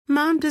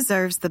Mom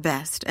deserves the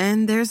best,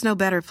 and there's no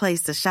better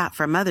place to shop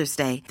for Mother's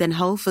Day than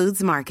Whole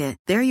Foods Market.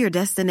 They're your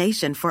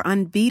destination for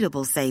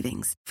unbeatable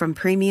savings, from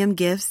premium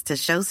gifts to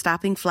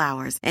show-stopping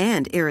flowers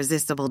and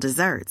irresistible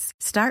desserts.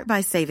 Start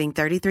by saving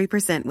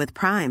 33% with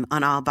Prime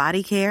on all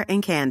body care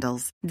and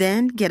candles.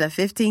 Then get a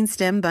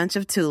 15-stem bunch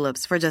of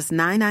tulips for just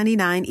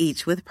 $9.99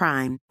 each with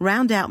Prime.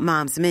 Round out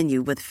Mom's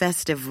menu with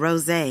festive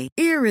rosé,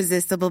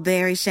 irresistible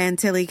berry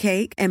chantilly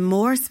cake, and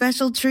more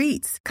special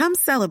treats. Come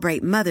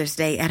celebrate Mother's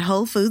Day at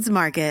Whole Foods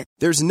Market.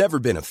 There's never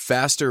been a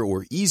faster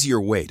or easier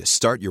way to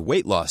start your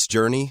weight loss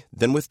journey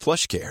than with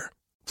PlushCare.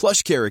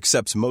 PlushCare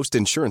accepts most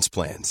insurance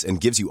plans and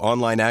gives you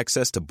online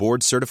access to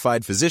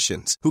board-certified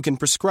physicians who can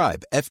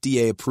prescribe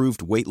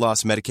FDA-approved weight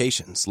loss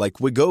medications like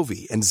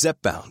Wegovy and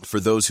Zepbound for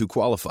those who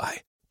qualify.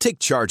 Take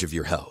charge of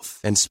your health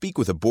and speak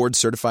with a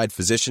board-certified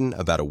physician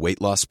about a weight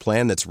loss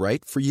plan that's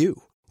right for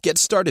you. Get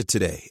started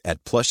today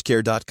at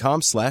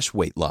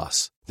plushcare.com/weight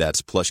loss.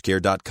 That's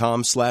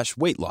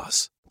plushcare.com/weight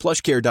loss.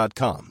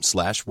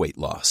 plushcare.com/weight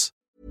loss.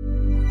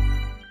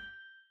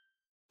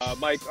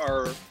 Mike,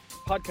 our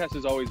podcast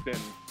has always been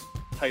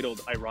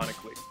titled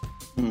ironically,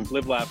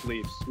 Live, Laugh,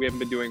 Leafs. We haven't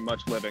been doing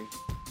much living,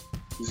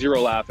 zero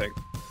laughing.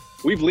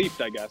 We've leafed,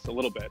 I guess, a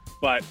little bit,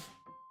 but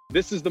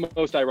this is the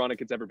most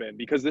ironic it's ever been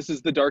because this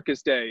is the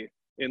darkest day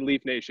in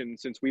Leaf Nation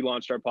since we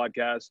launched our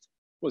podcast.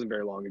 It wasn't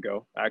very long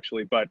ago,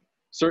 actually, but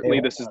certainly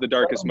this is the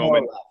darkest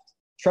moment.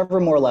 Trevor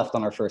Moore left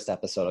on our first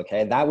episode,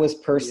 okay? That was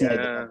personally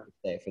the darkest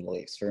day for the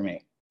Leafs, for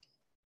me.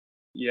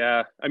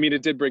 Yeah, I mean,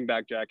 it did bring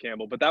back Jack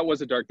Campbell, but that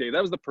was a dark day. That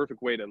was the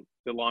perfect way to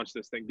launch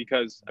this thing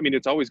because, I mean,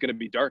 it's always going to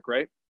be dark,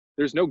 right?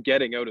 There's no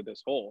getting out of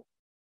this hole.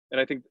 And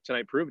I think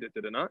tonight proved it,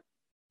 did it not?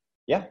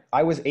 Yeah,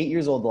 I was 8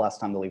 years old the last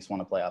time the Leafs won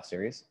a playoff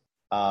series.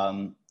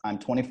 I'm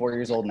 24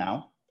 years old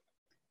now.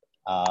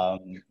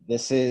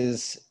 This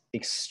is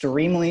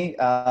extremely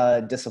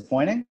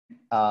disappointing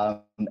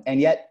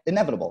and yet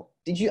inevitable.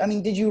 Did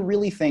you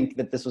really think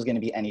that this was going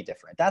to be any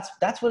different?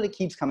 That's what it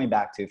keeps coming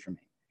back to for me,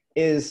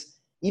 is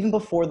even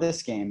before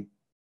this game,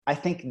 I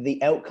think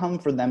the outcome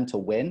for them to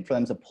win, for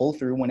them to pull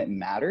through when it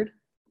mattered,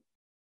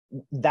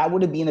 that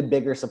would have been a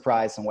bigger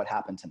surprise than what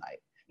happened tonight.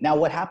 Now,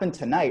 what happened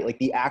tonight, like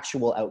the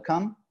actual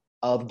outcome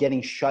of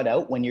getting shut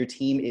out when your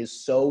team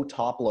is so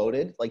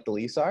top-loaded, like the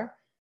Leafs are,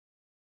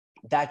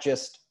 that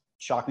just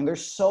shocking.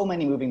 There's so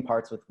many moving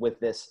parts with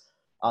this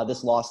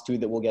loss too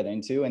that we'll get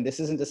into, and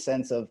this isn't a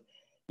sense of,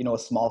 you know, a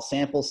small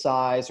sample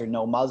size or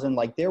no Muzzin.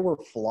 Like there were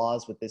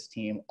flaws with this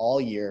team all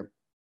year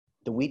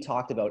that we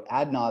talked about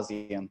ad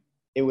nauseum.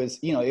 It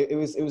was, you know, it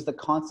was the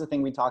constant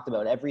thing we talked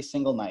about every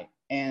single night,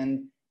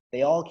 and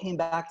they all came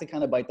back to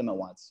kind of bite them at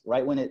once,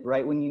 right when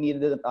you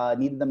needed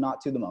them not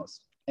to the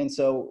most. And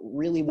so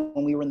really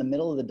when we were in the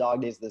middle of the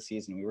dog days of the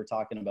season, we were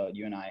talking about,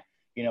 you and I,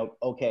 you know,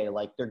 okay,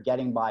 like they're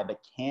getting by,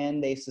 but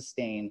can they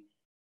sustain,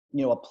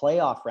 you know, a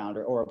playoff round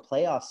or a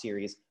playoff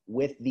series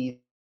with these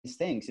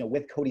things, you know,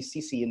 with Cody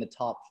Ceci in the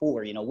top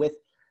four, you know, with,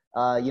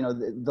 you know,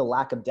 the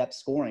lack of depth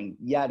scoring,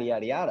 yada,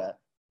 yada, yada.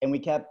 And we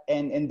kept,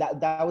 and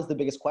that was the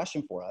biggest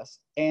question for us.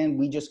 And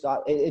we just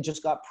it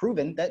just got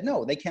proven that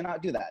no, they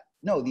cannot do that.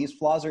 No, these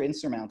flaws are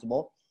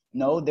insurmountable.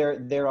 No,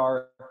 there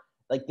are,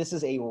 like, this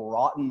is a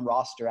rotten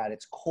roster at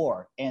its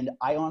core. And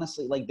I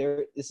honestly, like,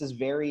 this is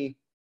very,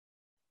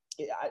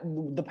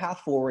 the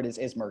path forward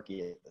is murky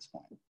at this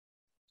point.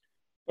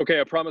 Okay,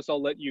 I promise I'll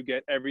let you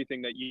get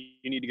everything that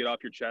you need to get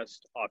off your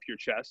chest.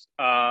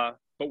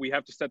 But we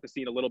have to set the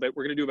scene a little bit.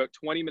 We're going to do about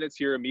 20 minutes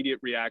here, immediate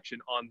reaction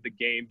on the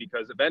game,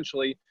 because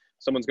eventually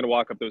someone's going to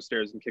walk up those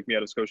stairs and kick me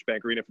out of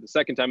Scotiabank Arena for the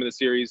second time in the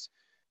series,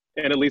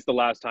 and at least the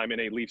last time in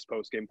a Leafs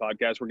post-game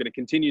podcast. We're going to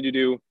continue to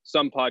do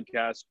some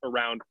podcasts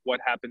around what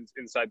happens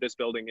inside this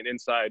building and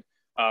inside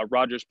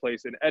Rogers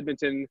Place in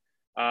Edmonton,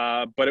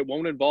 but it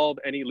won't involve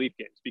any Leaf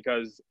games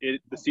because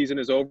the season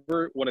is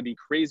over. One of the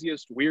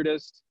craziest,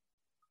 weirdest,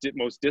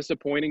 most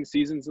disappointing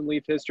seasons in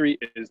Leaf history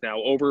is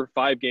now over.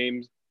 5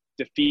 games,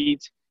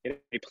 defeat in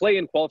a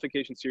play-in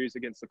qualification series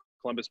against the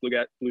Columbus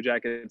Blue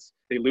Jackets.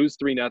 They lose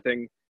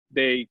 3-0.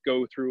 They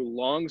go through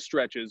long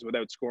stretches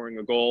without scoring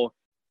a goal,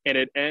 and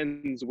it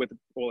ends with,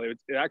 well, it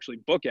actually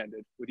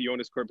bookended with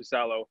Joonas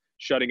Korpisalo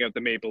shutting out the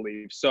Maple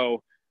Leafs.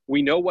 So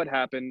we know what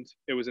happened.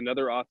 It was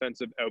another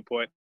offensive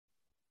output.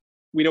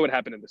 We know what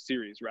happened in the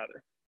series,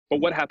 rather.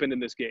 But what happened in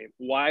this game?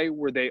 Why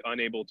were they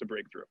unable to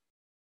break through?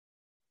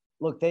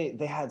 Look, they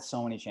had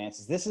so many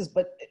chances.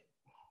 But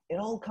it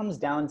all comes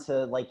down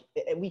to, like,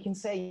 we can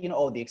say, you know,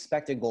 oh, the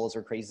expected goals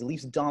are crazy. The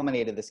Leafs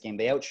dominated this game.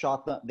 They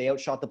outshot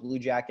the Blue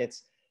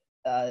Jackets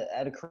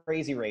at a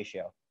crazy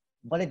ratio,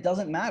 but it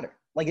doesn't matter.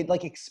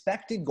 Like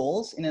expected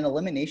goals in an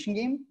elimination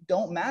game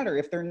don't matter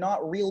if they're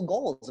not real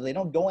goals, if they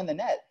don't go in the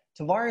net.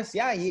 Tavares,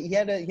 yeah,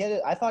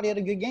 I thought he had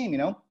a good game. You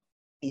know,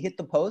 he hit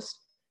the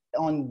post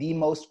on the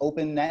most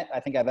open net I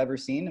think I've ever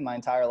seen in my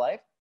entire life,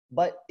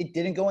 but it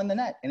didn't go in the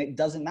net, and it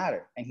doesn't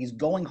matter. And he's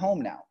going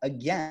home now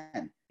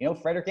again. You know,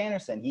 Frederik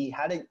Andersen,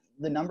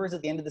 the numbers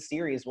at the end of the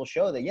series will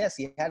show that, yes,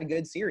 he had a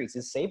good series.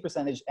 His save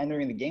percentage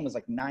entering the game was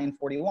like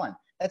 .941.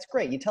 That's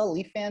great. You tell a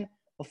Leaf fan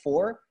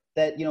before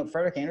that, you know,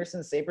 Frederik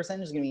Andersen's save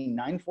percentage is going to be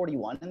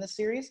 .941 in this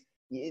series,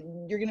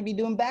 you're going to be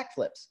doing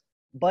backflips.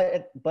 But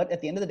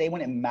at the end of the day,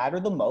 when it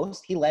mattered the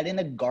most, he let in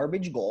a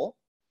garbage goal,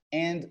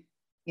 and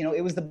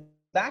it was the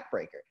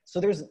backbreaker. So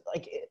there's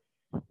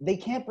they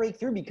can't break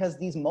through because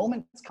these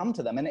moments come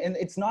to them, and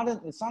it's not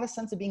a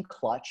sense of being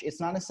clutch. It's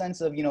not a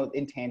sense of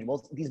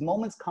intangibles. These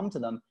moments come to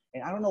them,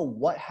 and I don't know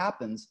what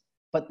happens,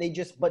 but I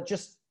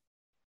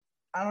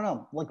don't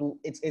know. Like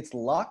it's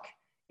luck.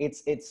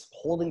 It's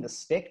holding the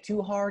stick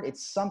too hard.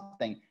 It's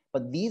something.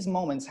 But these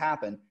moments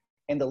happen,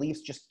 and the Leafs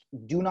just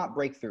do not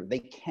break through. They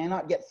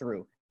cannot get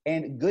through.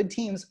 And good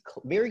teams,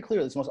 very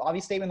clearly, it's the most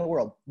obvious statement in the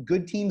world,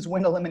 good teams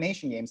win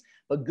elimination games,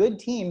 but good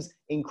teams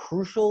in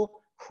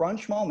crucial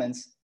crunch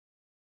moments,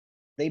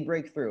 they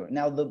break through.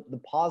 Now, the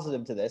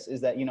positive to this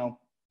is that,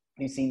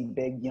 you've seen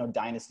big,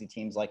 dynasty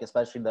teams, like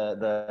especially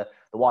the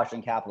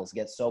Washington Capitals,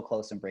 get so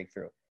close and break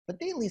through. But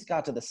they at least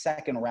got to the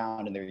second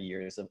round in their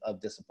years of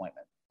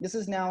disappointment. This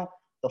is now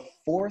the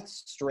fourth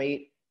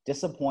straight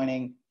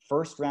disappointing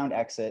first round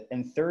exit,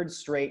 and third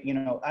straight,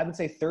 I would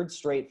say third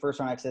straight first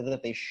round exit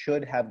that they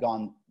should have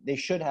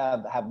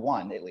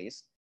won at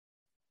least.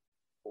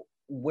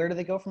 Where do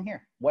they go from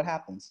here? What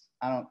happens?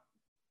 I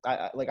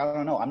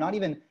don't know. I'm not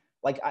even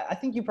I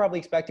think you probably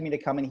expected me to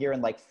come in here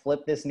and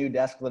flip this new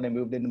desk that I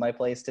moved into my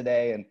place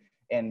today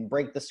and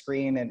break the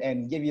screen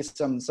and give you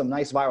some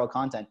nice viral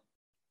content.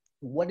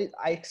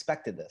 I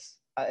expected this.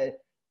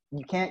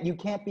 You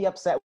can't be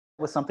upset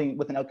with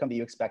an outcome that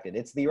you expected.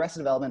 It's the Arrested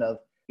Development of,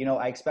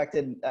 I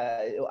expected,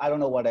 I don't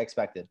know what I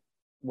expected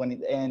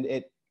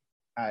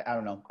I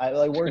don't know.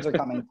 Words are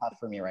coming tough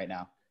for me right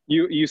now.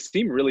 You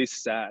seem really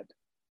sad.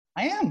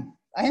 I am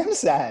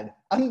sad.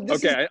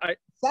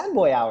 Sad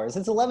boy hours.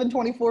 It's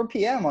 11:24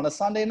 p.m. on a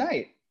Sunday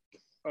night.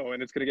 Oh,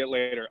 and it's going to get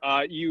later.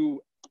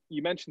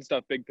 You mentioned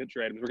stuff, big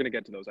picture items. We're going to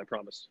get to those, I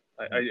promise.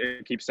 I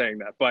keep saying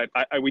that. But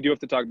we do have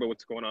to talk about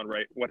what's going on,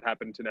 right? What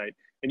happened tonight.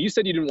 And you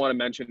said you didn't want to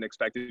mention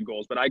expected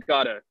goals, but I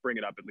got to bring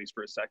it up at least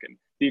for a second.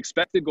 The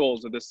expected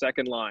goals of the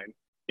second line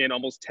in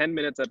almost 10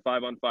 minutes at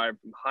 5-on-5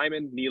 from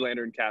Hyman,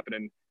 Nylander, and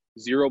Kapanen,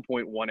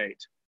 0.18.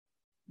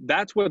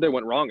 That's where they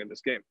went wrong in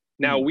this game.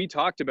 Now, we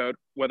talked about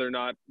whether or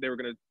not they were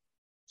going to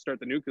start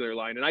the nuclear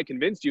line, and I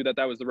convinced you that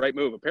was the right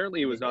move.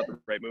 Apparently, it was not the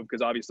right move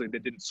because obviously they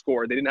didn't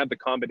score. They didn't have the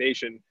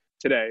combination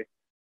today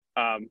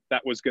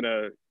that was going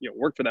to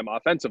work for them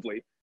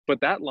offensively. But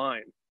that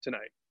line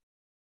tonight,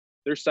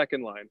 their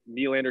second line,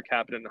 Nylander,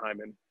 Kapanen, and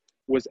Hyman,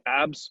 was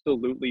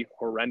absolutely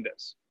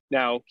horrendous.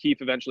 Now,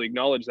 Keefe eventually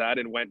acknowledged that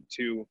and went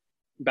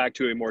back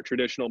to a more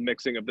traditional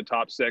mixing of the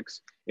top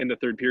six in the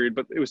third period,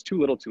 but it was too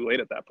little too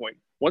late at that point.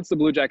 Once the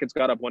Blue Jackets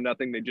got up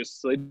 1-0, they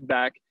just slid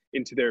back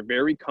into their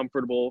very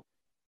comfortable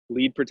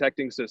lead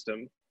protecting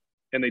system,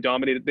 and they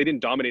didn't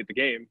dominate the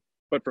game,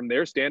 but from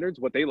their standards,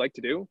 what they like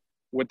to do,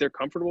 what they're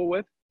comfortable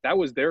with, that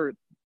was their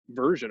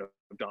version of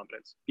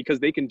dominance, because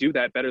they can do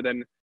that better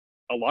than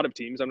a lot of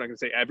teams. I'm not going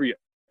to say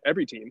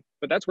every team,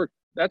 but that's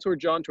where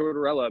John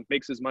Tortorella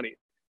makes his money.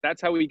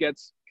 That's how he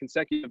gets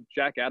consecutive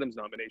Jack Adams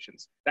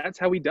nominations. That's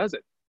how he does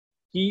it.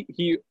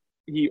 He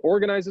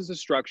organizes a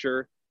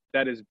structure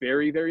that is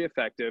very, very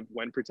effective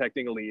when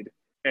protecting a lead,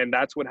 and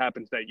that's what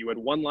happens. That you had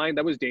one line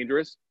that was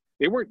dangerous.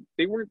 They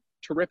weren't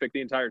terrific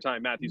the entire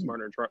time, Matthews,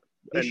 Marner,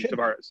 and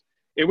Tavares.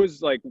 It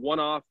was like one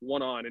off,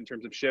 one on in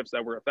terms of shifts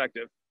that were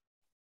effective.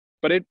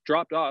 But it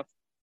dropped off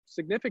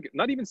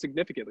not even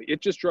significantly.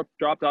 It just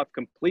dropped off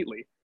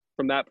completely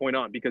from that point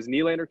on, because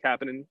Nylander,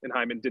 Kapanen, and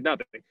Hyman did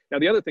nothing. Now,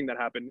 the other thing that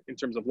happened in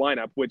terms of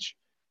lineup, which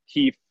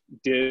Keefe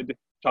did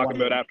talk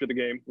about after the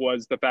game,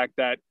 was the fact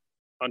that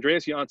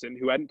Andreas Johnsson,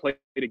 who hadn't played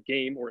a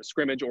game or a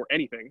scrimmage or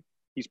anything,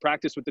 he's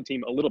practiced with the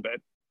team a little bit,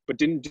 but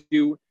didn't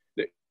do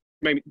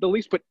the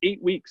Leafs put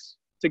 8 weeks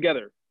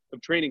together of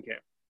training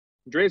camp.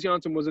 Andreas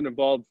Johnsson wasn't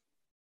involved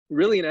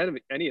really in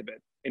any of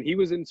it, and he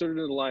was inserted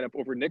in the lineup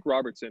over Nick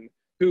Robertson,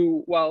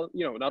 who, while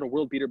not a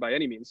world beater by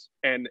any means,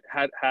 and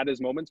had his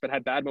moments, but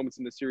had bad moments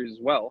in the series as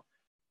well,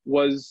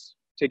 was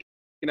taken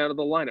out of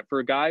the lineup for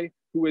a guy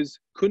who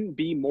could not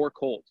be more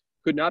cold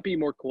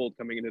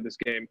coming into this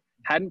game.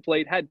 Hadn't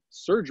played, had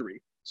surgery,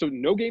 so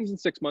no games in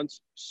 6 months,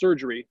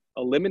 surgery,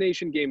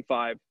 elimination game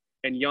 5,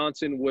 and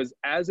Johnsson was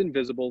as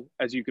invisible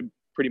as you could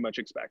pretty much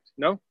expect.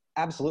 No?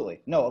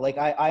 Absolutely. No,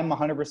 I'm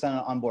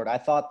 100% on board. I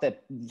thought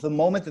that the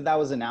moment that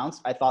was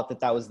announced, I thought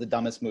that was the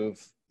dumbest move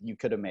you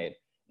could have made.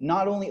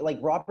 Not only,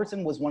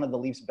 Robertson was one of the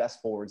Leafs'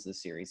 best forwards this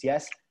series.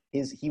 Yes,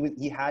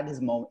 he had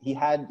his moment. He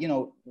had,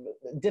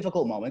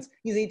 difficult moments.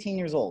 He's 18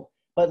 years old.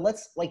 But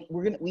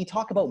we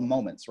talk about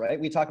moments, right?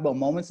 We talk about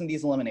moments in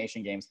these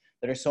elimination games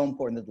that are so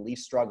important that the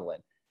Leafs struggle in.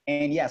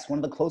 And yes, one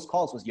of the close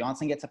calls was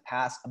Johnsson gets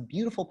a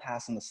beautiful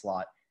pass in the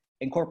slot,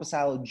 and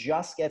Korpisalo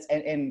just gets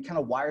and kind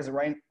of wires it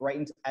right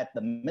at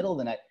the middle of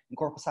the net, and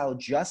Korpisalo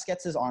just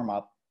gets his arm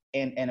up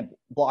and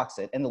blocks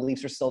it, and the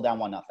Leafs are still down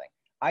 1-0.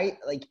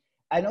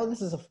 I know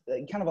this is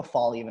a kind of a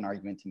folly of an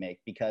argument to make,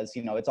 because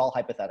it's all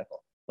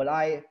hypothetical, but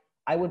I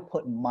would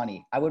put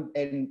money. I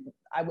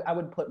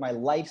would put my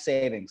life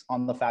savings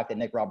on the fact that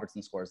Nick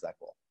Robertson scores that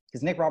goal,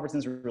 because Nick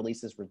Robertson's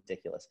release is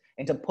ridiculous.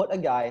 And to put a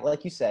guy,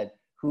 like you said,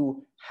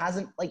 who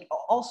hasn't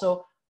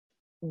also,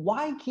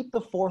 why keep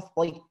the fourth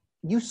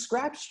you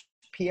scratched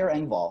Pierre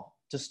Engvall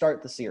to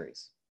start the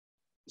series.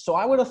 So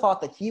I would have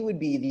thought that he would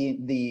be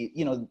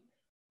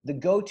the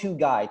go-to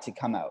guy to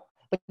come out.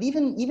 But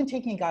even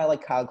taking a guy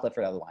like Kyle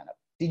Clifford out of the lineup,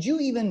 did you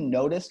even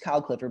notice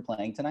Kyle Clifford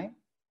playing tonight?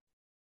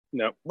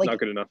 No, not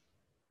good enough.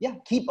 Yeah,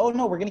 we're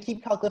going to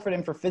keep Kyle Clifford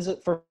in for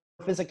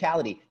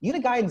physicality. You had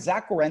a guy in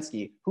Zach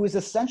Werenski who is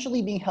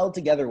essentially being held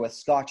together with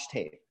Scotch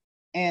tape.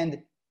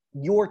 And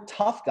your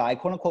tough guy,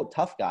 quote unquote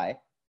tough guy,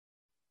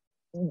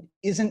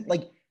 isn't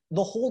like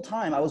the whole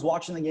time I was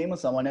watching the game with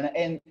someone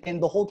and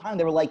the whole time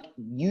they were like,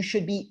 you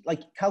should be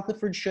like Kyle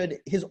Clifford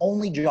his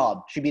only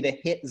job should be to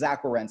hit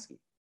Zach Werenski.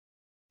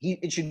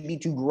 It should be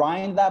to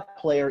grind that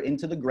player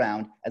into the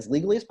ground as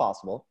legally as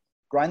possible,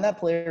 grind that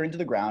player into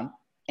the ground.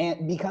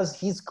 And because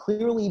he's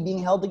clearly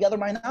being held together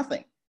by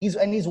nothing. He's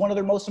one of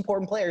their most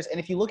important players. And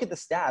if you look at the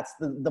stats,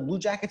 the Blue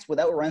Jackets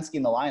without Werenski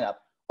in the lineup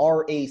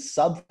are a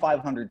sub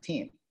 500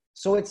 team.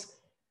 So it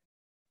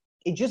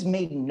just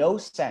made no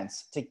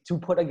sense to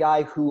put a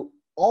guy who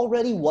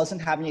already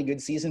wasn't having a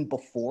good season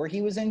before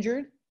he was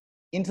injured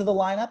into the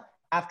lineup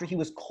after he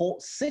was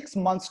cold, 6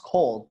 months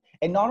cold.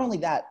 And not only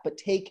that, but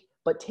take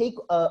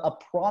a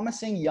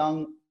promising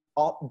young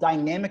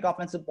dynamic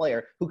offensive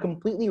player who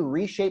completely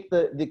reshaped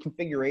the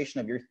configuration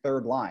of your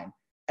third line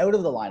out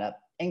of the lineup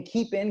and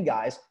keep in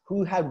guys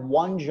who had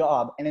one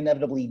job and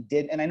inevitably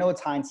did, and I know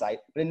it's hindsight,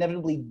 but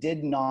inevitably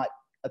did not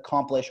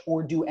accomplish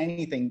or do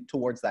anything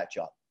towards that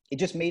job. It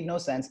just made no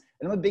sense.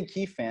 And I'm a big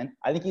Keefe fan.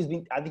 I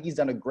think he's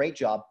done a great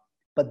job.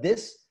 But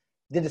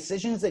the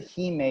decisions that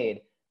he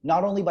made,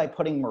 not only by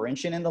putting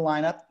Marincin in the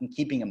lineup and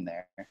keeping him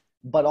there,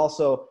 but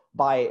also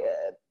by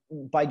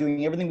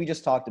doing everything we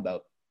just talked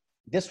about.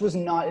 This was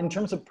not, in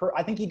terms of,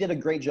 I think he did a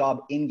great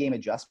job in-game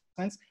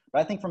adjustments,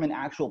 but I think from an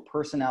actual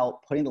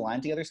personnel putting the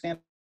line together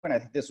standpoint, I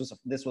think this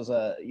was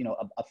a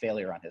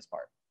failure on his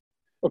part.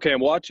 Okay,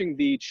 I'm watching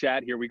the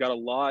chat here. We got a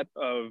lot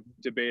of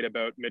debate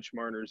about Mitch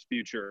Marner's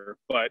future,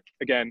 but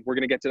again, we're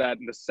going to get to that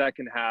in the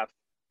second half.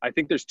 I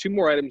think there's two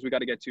more items we got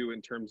to get to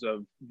in terms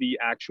of the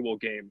actual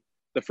game.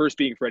 The first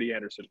being Freddie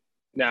Andersen.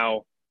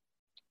 Now,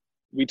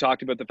 we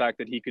talked about the fact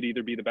that he could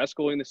either be the best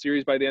goalie in the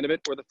series by the end of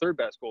it or the third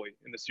best goalie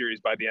in the series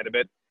by the end of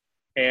it.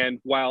 And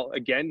while,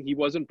 again, he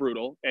wasn't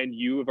brutal, and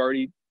you have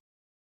already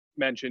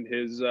mentioned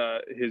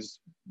his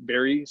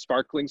very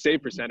sparkling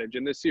save percentage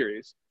in this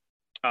series,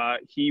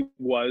 he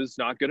was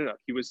not good enough.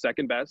 He was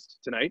second best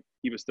tonight.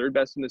 He was third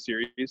best in the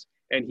series,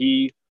 and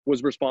he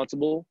was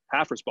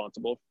half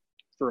responsible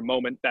for a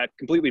moment that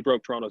completely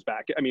broke Toronto's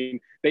back. I mean,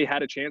 they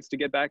had a chance to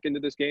get back into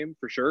this game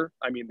for sure.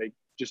 I mean, they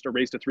just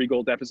erased a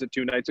 3-goal deficit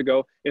 2 nights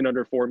ago in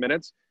under 4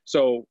 minutes.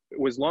 So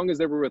as long as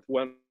they were with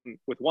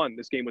one,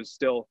 this game was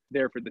still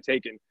there for the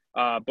taking.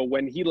 But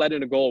when he let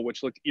in a goal,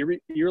 which looked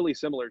eerily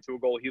similar to a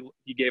goal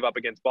he gave up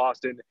against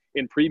Boston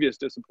in previous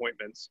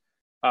disappointments,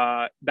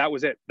 that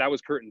was it. That was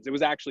curtains. It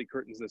was actually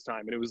curtains this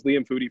time. And it was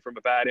Liam Foudy from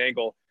a bad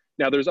angle.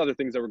 Now, there's other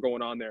things that were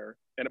going on there,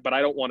 but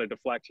I don't want to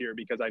deflect here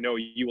because I know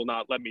you will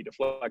not let me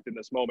deflect in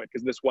this moment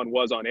because this one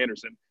was on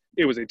Andersen.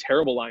 It was a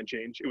terrible line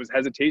change. It was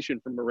hesitation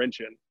from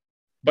Marincin,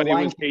 but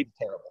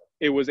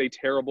it was a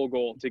terrible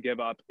goal to give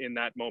up in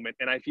that moment.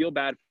 And I feel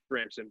bad for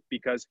Andersen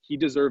because he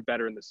deserved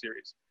better in the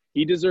series.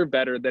 He deserved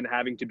better than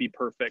having to be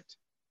perfect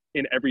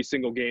in every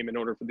single game in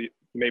order for the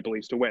Maple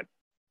Leafs to win,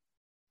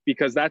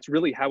 because that's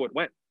really how it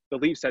went. The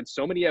Leafs had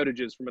so many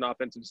outages from an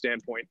offensive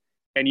standpoint,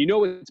 and you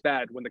know it's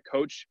bad when the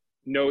coach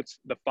notes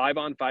the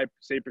 5-on-5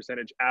 save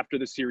percentage after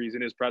the series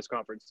in his press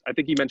conference. I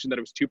think he mentioned that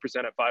it was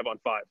 2% at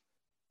 5-on-5.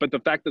 But the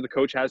fact that the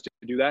coach has to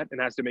do that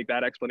and has to make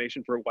that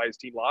explanation for why his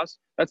team lost,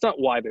 that's not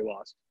why they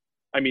lost.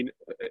 I mean,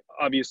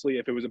 obviously,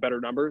 if it was a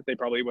better number, they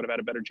probably would have had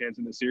a better chance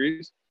in the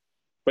series.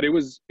 But it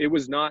was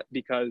not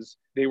because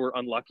they were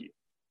unlucky.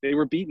 They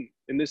were beaten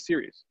in this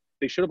series.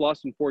 They should have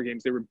lost in 4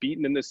 games. They were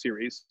beaten in this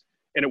series.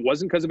 And it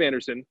wasn't because of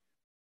Andersen,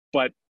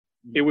 but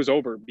it was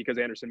over because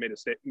Andersen made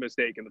a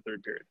mistake in the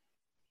third period.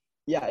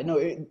 Yeah,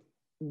 no,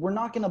 we're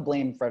not going to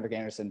blame Frederik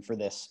Andersen for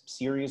this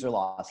series or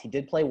loss. He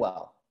did play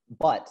well.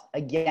 But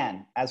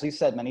again, as we've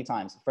said many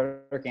times,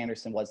 Frederik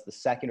Andersen was the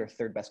second or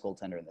third best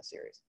goaltender in this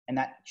series. And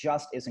that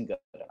just isn't good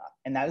enough.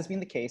 And that has been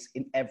the case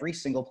in every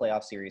single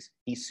playoff series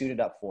he's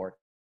suited up for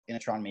in a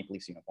Toronto Maple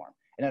Leafs uniform.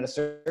 And at a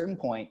certain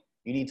point,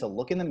 you need to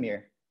look in the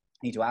mirror.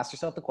 You need to ask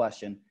yourself the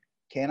question,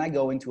 can I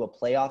go into a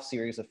playoff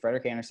series with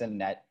Frederik Andersen in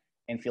net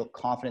and feel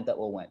confident that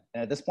we'll win?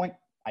 And at this point,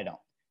 I don't.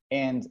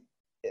 And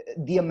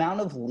the amount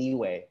of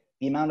leeway,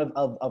 the amount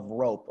of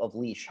rope, of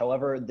leash,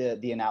 however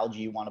the analogy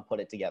you want to put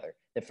it together,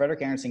 that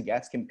Frederik Andersen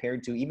gets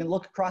compared to, even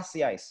look across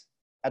the ice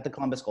at the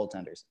Columbus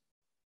goaltenders.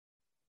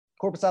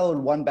 Korpisalo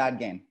had one bad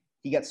game.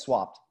 He gets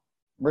swapped.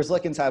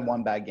 Merzlikins had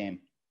one bad game.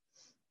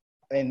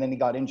 And then he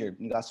got injured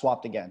and he got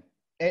swapped again.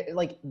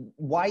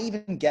 Why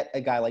even get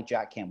a guy like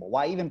Jack Campbell?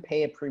 Why even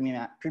pay a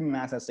premium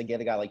assets to get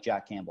a guy like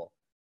Jack Campbell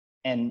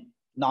and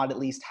not at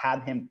least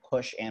have him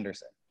push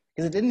Andersen?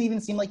 Because it didn't even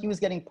seem like he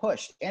was getting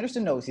pushed.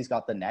 Andersen knows he's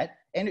got the net.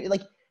 And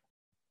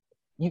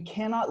you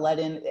cannot let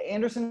in –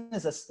 Andersen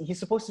he's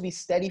supposed to be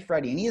steady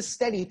Freddie, and he is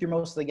steady through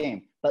most of the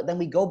game. But then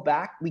we go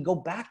back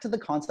to the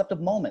concept of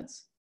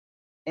moments.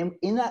 And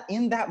in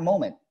that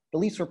moment, the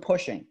Leafs were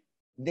pushing.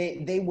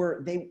 They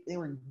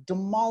were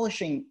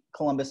demolishing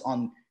Columbus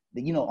on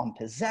on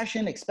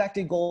possession,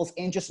 expected goals,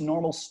 and just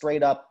normal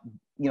straight up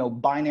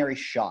binary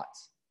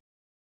shots.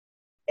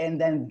 And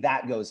then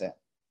that goes in.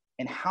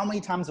 And how many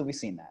times have we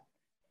seen that?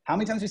 How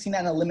many times have we seen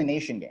that in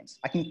elimination games?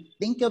 I can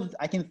think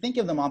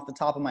of them off the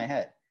top of my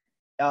head.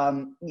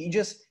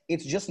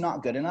 It's just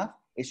not good enough.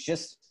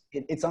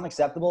 It's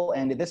unacceptable.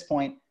 And at this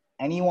point,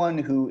 anyone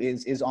who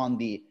is on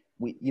the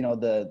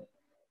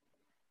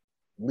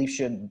Leafs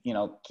should,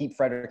 keep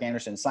Frederik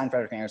Andersen, sign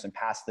Frederik Andersen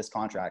past this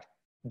contract.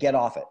 Get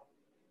off it.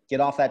 Get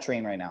off that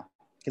train right now,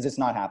 because it's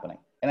not happening.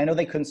 And I know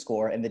they couldn't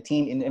score, and the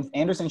team, and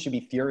Andersen should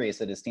be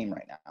furious at his team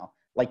right now.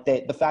 Like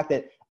the fact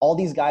that all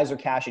these guys are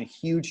cashing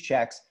huge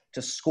checks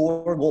to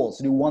score goals,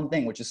 to do one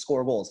thing, which is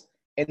score goals,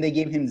 and they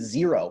gave him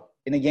 0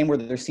 in a game where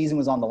their season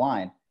was on the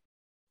line.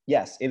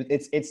 Yes,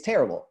 it's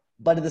terrible.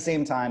 But at the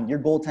same time, your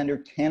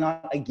goaltender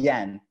cannot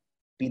again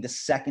be the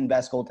second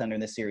best goaltender in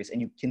this series, and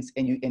you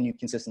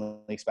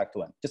consistently expect to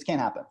win. Just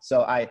can't happen.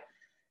 So I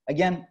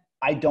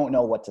don't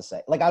know what to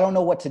say. Like, I don't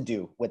know what to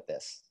do with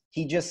this.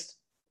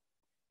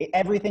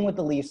 Everything with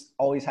the Leafs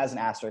always has an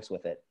asterisk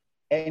with it.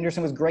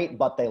 Andersen was great,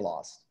 but they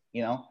lost. I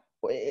don't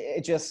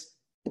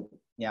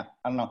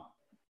know.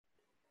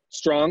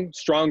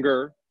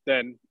 Stronger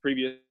than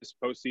previous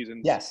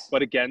postseasons. Yes.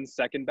 But again,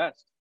 second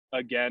best.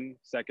 And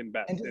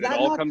it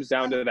all comes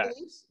down to that.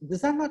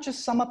 Does that not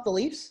just sum up the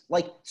Leafs?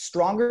 Like,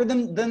 stronger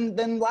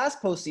than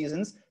last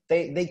postseasons.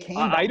 They came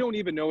back. I don't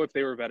even know if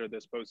they were better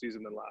this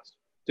postseason than last,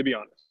 to be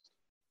honest.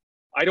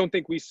 I don't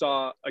think we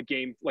saw a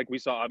game like we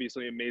saw,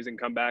 obviously, an amazing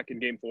comeback in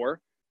Game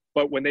 4.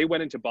 But when they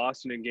went into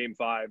Boston in Game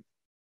 5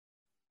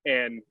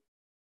 and,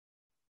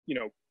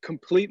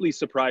 completely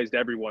surprised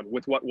everyone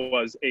with what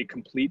was a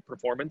complete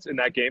performance in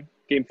that game,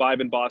 Game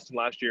 5 in Boston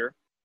last year,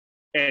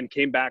 and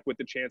came back with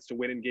the chance to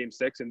win in Game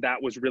 6, and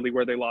that was really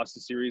where they lost the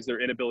series, their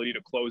inability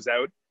to close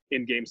out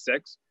in Game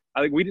 6.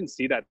 I think we didn't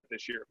see that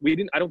this year.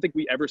 I don't think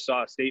we ever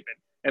saw a statement.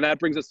 And that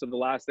brings us to the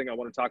last thing I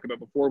want to talk about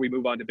before we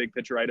move on to big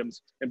picture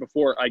items and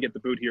before I get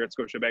the boot here at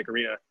Scotiabank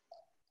Arena.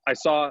 I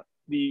saw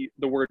the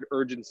word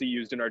urgency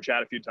used in our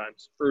chat a few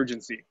times.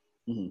 Urgency.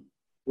 Mm-hmm.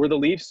 Were the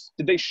Leafs,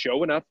 did they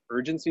show enough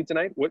urgency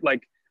tonight?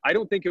 I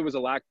don't think it was a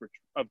lack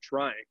of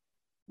trying.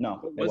 No.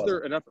 Was there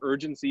enough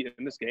urgency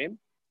in this game?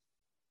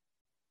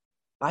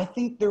 I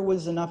think there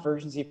was enough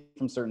urgency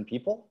from certain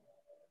people.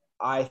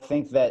 I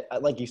think that,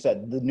 like you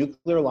said, the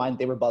nuclear line,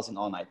 they were buzzing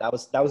all night. That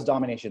was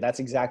domination. That's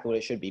exactly what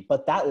it should be.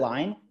 But that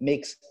line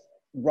makes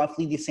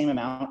roughly the same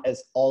amount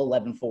as all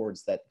 11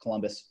 forwards that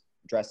Columbus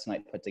dressed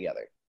tonight put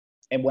together.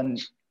 And when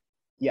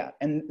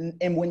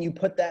you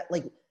put that,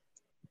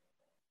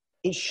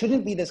 it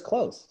shouldn't be this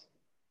close.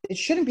 It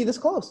shouldn't be this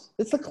close.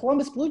 It's the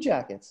Columbus Blue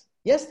Jackets.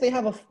 Yes, they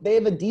have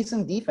a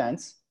decent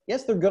defense.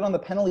 Yes, they're good on the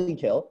penalty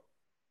kill.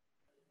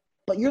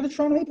 But you're the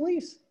Toronto Maple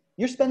Leafs.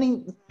 You're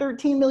spending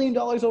 $13 million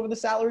over the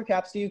salary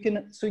cap so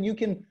you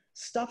can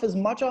stuff as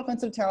much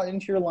offensive talent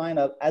into your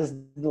lineup as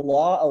the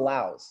law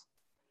allows.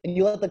 And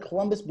you let the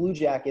Columbus Blue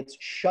Jackets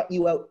shut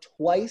you out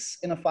twice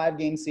in a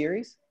 5-game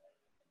series.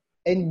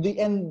 And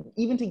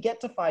even to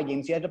get to 5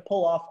 games, you had to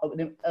pull off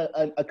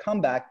a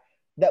comeback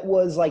that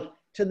was,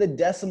 to the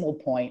decimal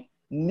point,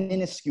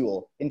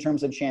 minuscule in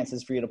terms of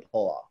chances for you to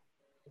pull off.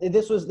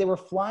 They were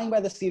flying by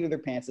the seat of their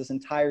pants this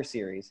entire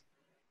series.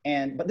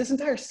 But this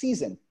entire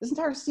season,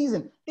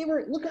 they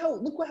were look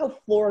how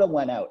Florida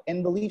went out,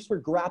 and the Leafs were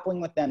grappling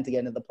with them to get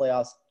into the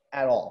playoffs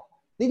at all.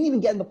 They didn't even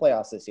get in the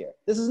playoffs this year.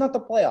 This is not the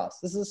playoffs.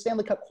 This is a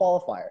Stanley Cup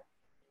qualifier.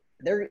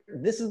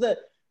 This is the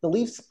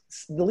Leafs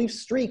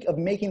streak of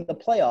making the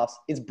playoffs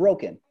is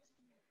broken.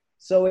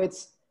 So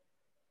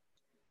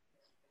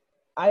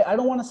I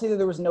don't want to say that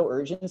there was no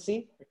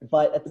urgency,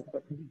 but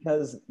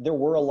because there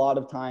were a lot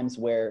of times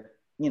where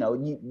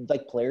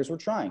players were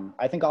trying.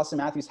 I think Austin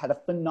Matthews had a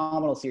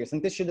phenomenal series. I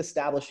think this should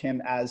establish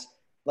him as,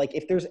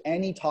 if there's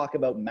any talk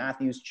about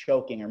Matthews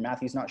choking or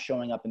Matthews not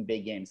showing up in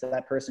big games,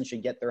 that person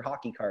should get their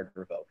hockey card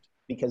revoked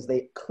because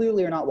they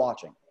clearly are not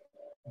watching.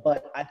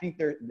 But I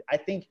think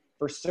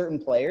for certain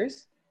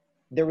players,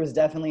 there was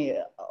definitely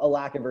a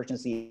lack of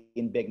urgency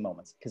in big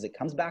moments because it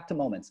comes back to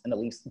moments, and the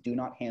Leafs do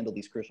not handle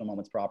these crucial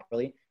moments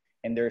properly.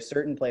 And there are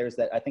certain players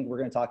that I think we're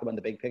going to talk about in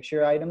the big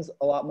picture items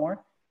a lot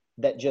more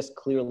that just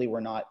clearly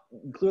were not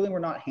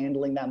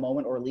handling that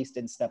moment, or at least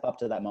didn't step up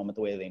to that moment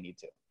the way they need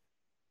to.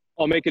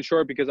 I'll make it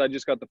short because I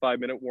just got the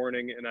 5-minute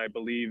warning, and I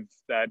believe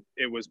that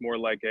it was more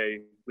like a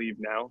leave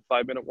now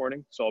 5-minute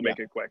warning. So I'll make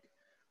it quick.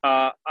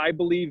 I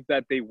believe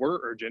that they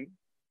were urgent,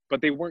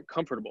 but they weren't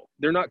comfortable.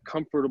 They're not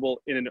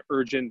comfortable in an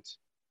urgent,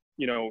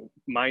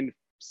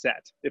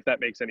 mindset, if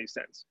that makes any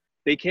sense.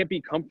 They can't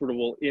be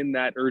comfortable in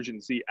that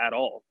urgency at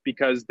all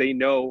because they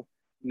know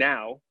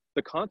now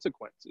the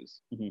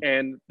consequences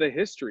and the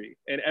history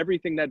and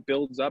everything that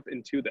builds up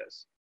into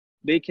this.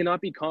 They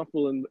cannot be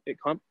comfortable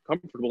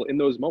in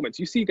those moments.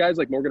 You see guys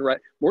like Morgan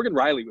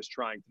Rielly was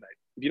trying tonight.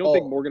 If you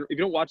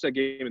don't watch that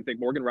game and think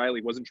Morgan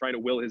Rielly wasn't trying to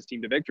will his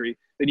team to victory,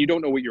 then you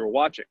don't know what you were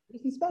watching.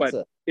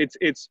 But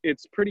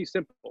it's pretty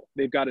simple.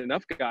 They've got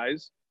enough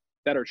guys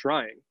that are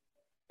trying.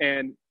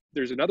 And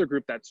there's another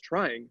group that's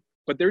trying,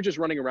 but they're just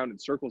running around in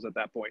circles at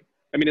that point.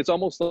 I mean, it's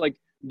almost like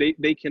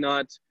they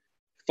cannot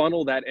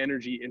funnel that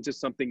energy into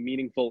something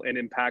meaningful and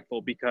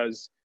impactful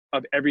because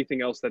of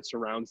everything else that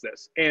surrounds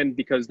this, and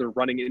because they're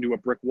running into a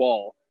brick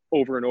wall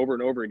over and over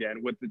and over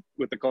again with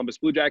the Columbus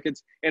Blue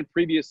Jackets, and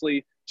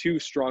previously 2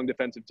 strong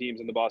defensive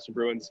teams in the Boston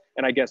Bruins,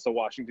 and I guess the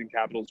Washington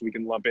Capitals we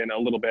can lump in a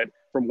little bit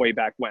from way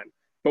back when.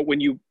 But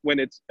when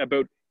it's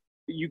about,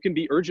 you can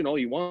be urgent all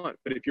you want,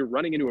 but if you're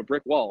running into a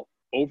brick wall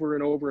over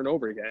and over and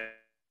over again,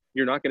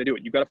 you're not going to do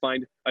it. You've got to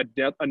find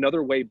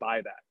another way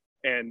by that.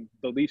 And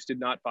the Leafs did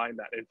not find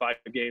that in 5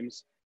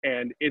 games.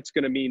 And it's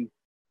going to mean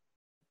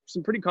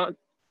some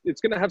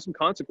it's going to have some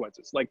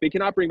consequences. Like, they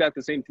cannot bring back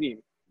the same team.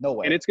 No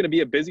way. And it's going to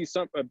be a busy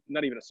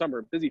not even a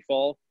summer, busy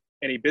fall,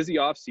 and a busy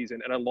off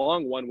season, and a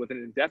long one with an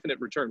indefinite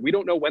return. We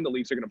don't know when the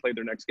Leafs are going to play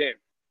their next game,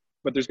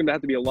 but there's going to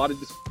have to be a lot of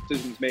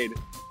decisions made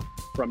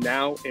from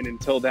now and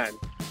until then.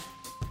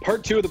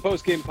 Part 2 of the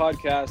post-game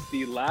podcast,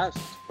 the last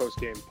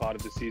post-game pod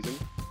of the season,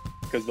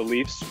 because the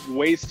Leafs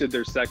wasted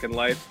their second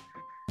life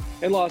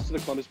and lost to the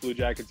Columbus Blue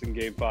Jackets in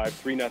Game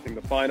 5, 3-0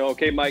 the final.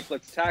 Okay, Mike,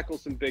 let's tackle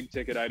some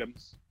big-ticket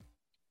items.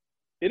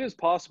 It is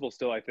possible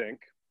still, I think,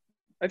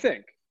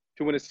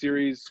 to win a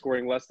series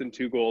scoring less than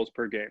 2 goals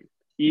per game,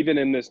 even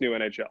in this new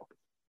NHL.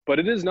 But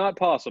it is not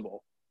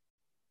possible,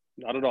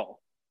 not at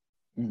all,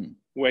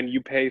 when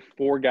you pay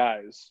 4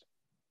 guys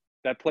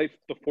that play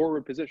the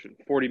forward position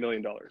 $40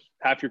 million.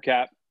 Half your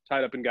cap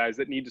tied up in guys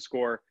that need to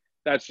score.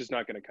 That's just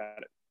not going to cut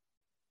it.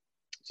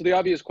 So the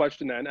obvious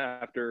question then,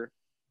 after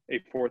a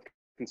 4th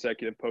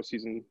consecutive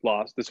postseason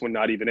loss, this one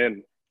not even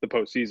in the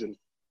postseason,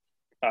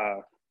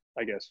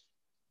 I guess,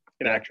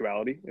 in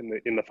actuality,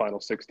 in the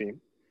final 16,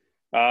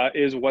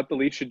 is what the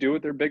Leafs should do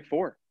with their big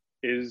 4.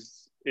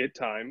 Is it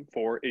time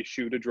for a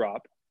shoe to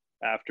drop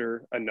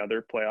after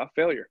another playoff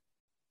failure?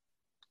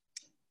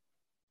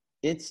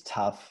 It's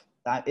tough.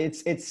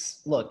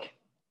 Look,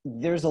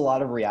 there's a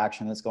lot of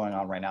reaction that's going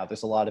on right now.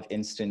 There's a lot of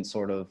instant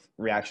sort of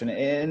reaction.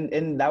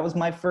 And that was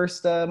my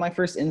first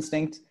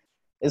instinct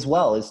as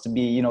well, is to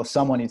be,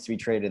 someone needs to be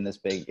traded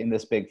in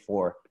this big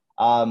 4.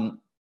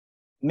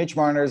 Mitch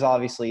Marner is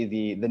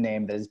obviously the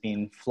name that has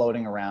been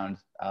floating around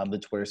the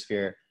Twitter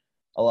sphere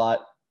a lot,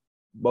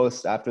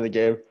 most after the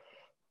game.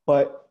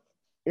 But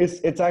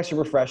it's actually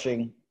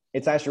refreshing.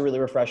 It's actually really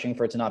refreshing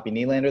for it to not be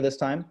Nylander this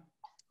time.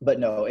 But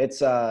no,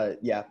 it's I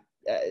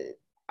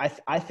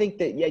think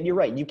that, you're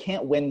right. You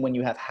can't win when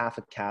you have half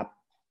a cap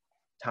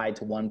tied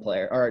to one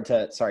player, or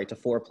to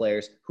 4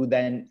 players who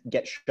then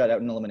get shut out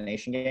in an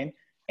elimination game.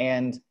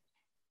 And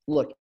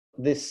look,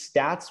 the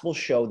stats will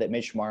show that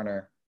Mitch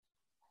Marner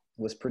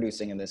was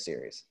producing in this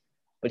series,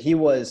 but he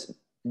was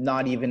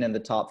not even in the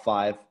top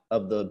 5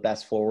 of the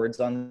best forwards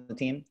on the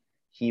team.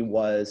 He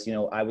was,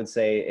 I would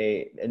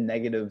say a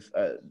negative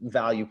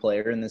value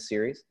player in this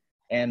series.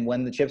 And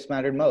when the chips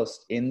mattered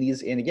most and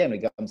again,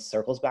 it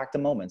circles back to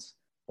moments.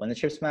 When the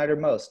chips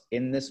mattered most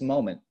in this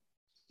moment,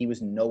 he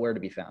was nowhere to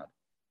be found.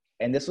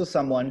 And this was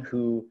someone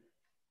who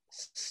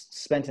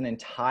spent an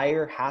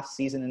entire half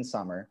season in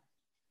summer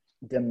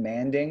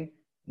demanding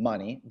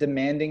money,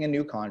 demanding a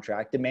new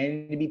contract,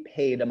 demanding to be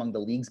paid among the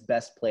league's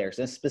best players,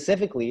 and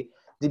specifically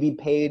to be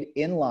paid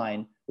in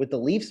line with the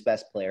Leafs'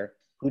 best player,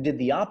 who did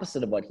the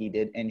opposite of what he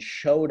did and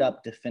showed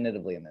up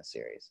definitively in this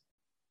series.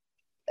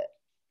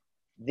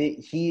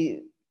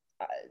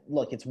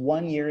 Look, it's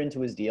 1 year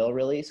into his deal,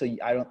 really. So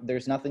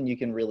there's nothing you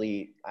can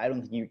really. I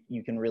don't think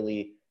you can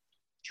really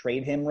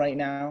trade him right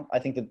now. I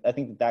think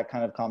that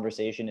kind of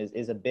conversation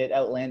is a bit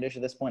outlandish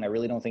at this point. I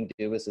really don't think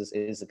Dubas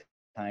is the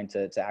kind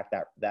to act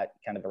that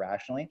kind of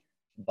irrationally.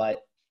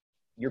 But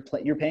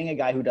you're paying a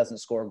guy who doesn't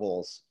score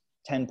goals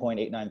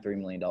 $10.893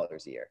 million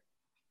a year,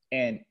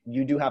 and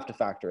you do have to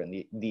factor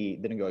in the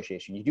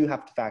negotiation. You do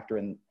have to factor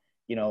in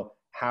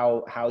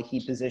how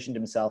he positioned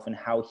himself and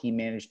how he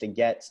managed to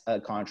get a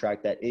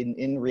contract that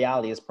in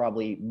reality is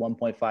probably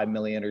 1.5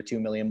 million or 2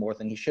 million more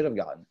than he should have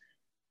gotten.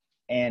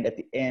 And at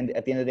the end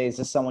of the day, is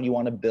this someone you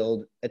want to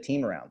build a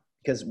team around?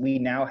 Because we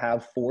now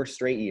have 4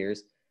 straight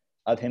years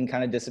of him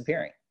kind of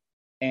disappearing.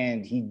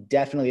 And he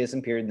definitely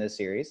disappeared in this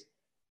series.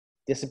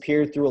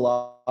 Disappeared through a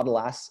lot of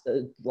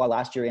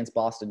last year against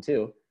Boston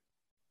too.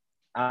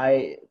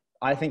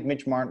 I think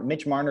Mitch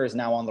Marner is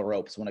now on the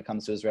ropes when it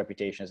comes to his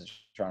reputation as a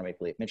Toronto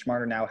Maple Leaf. Mitch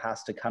Marner now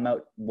has to come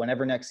out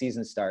whenever next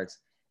season starts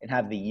and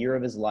have the year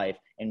of his life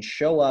and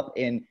show up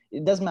in –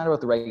 it doesn't matter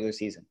about the regular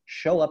season.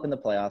 Show up in the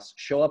playoffs,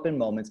 show up in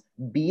moments,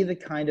 be the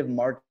kind of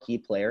marquee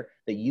player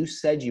that you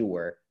said you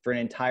were for an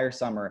entire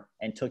summer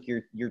and took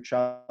your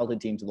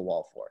childhood team to the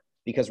wall for.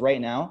 Because right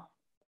now,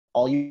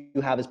 all you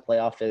have is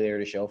playoff failure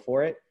to show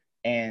for it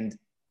and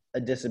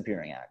a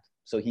disappearing act.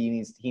 So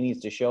he needs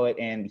to show it,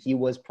 and he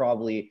was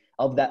probably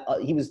of that.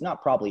 He was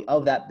not probably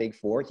of that big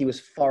 4. He was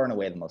far and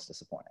away the most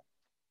disappointing.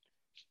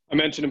 I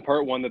mentioned in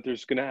part 1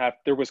 that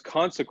there was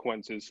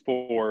consequences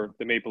for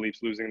the Maple Leafs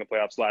losing the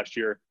playoffs last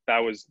year. That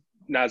was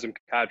Nazem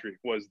Kadri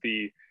was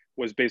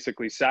was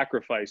basically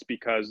sacrificed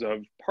because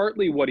of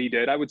partly what he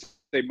did. I would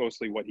say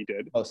mostly what he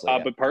did, Mostly,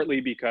 yeah. but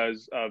partly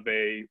because of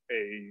a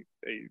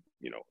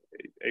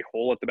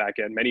hole at the back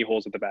end, many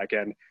holes at the back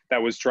end that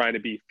was trying to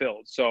be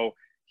filled. So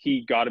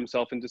he got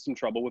himself into some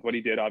trouble with what he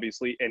did,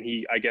 obviously, and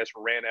he, I guess,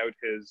 ran out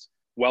his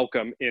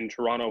welcome in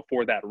Toronto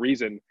for that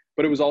reason.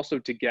 But it was also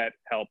to get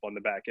help on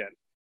the back end.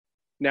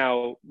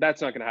 Now,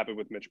 that's not going to happen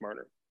with Mitch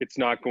Marner. It's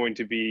not going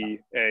to be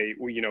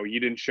you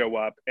didn't show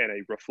up and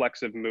a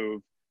reflexive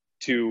move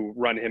to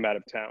run him out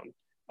of town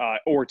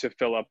or to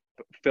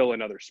fill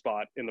another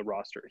spot in the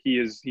roster.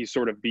 He's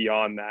sort of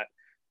beyond that.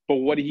 But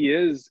what he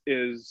is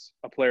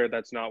a player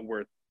that's not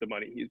worth the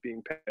money he's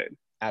being paid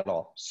at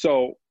all.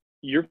 So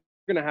you're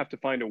going to have to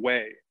find a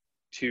way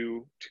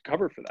to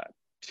cover for that,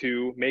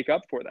 to make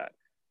up for that.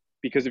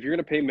 Because if you're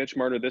going to pay Mitch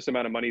Marner this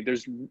amount of money,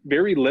 there's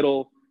very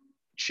little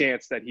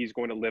chance that he's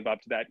going to live up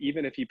to that,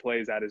 even if he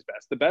plays at his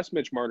best. The best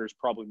Mitch Marner is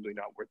probably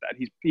not worth that.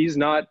 He's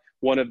not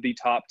one of the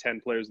top 10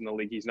 players in the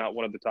league. He's not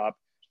one of the top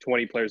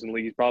 20 players in the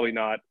league. He's probably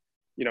not,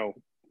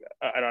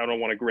 I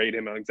don't want to grade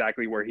him on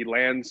exactly where he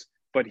lands,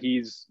 but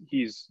he's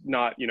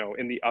not,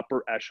 in the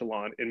upper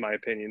echelon, in my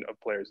opinion, of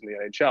players in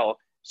the NHL.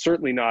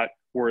 Certainly not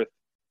worth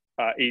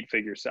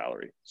 8-figure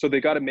salary. So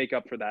they got to make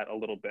up for that a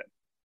little bit.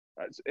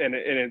 And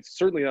it's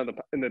certainly not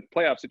in the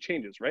playoffs, it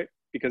changes, right?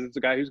 Because it's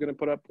a guy who's going to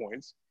put up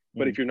points.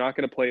 But if you're not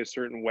going to play a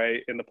certain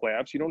way in the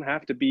playoffs, you don't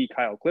have to be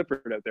Kyle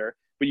Clifford out there,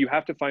 but you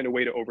have to find a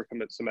way to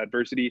overcome some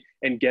adversity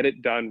and get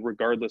it done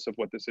regardless of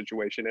what the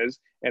situation is.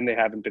 And they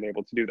haven't been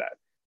able to do that.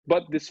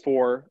 But this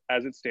 4,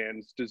 as it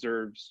stands,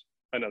 deserves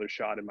another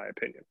shot, in my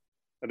opinion.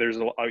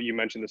 You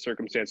mentioned the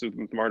circumstances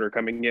with Marner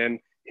coming in,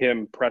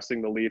 him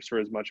pressing the Leafs for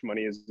as much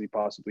money as he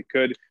possibly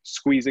could,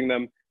 squeezing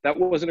them. That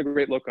wasn't a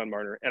great look on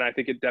Marner. And I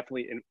think it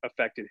definitely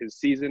affected his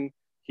season.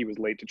 He was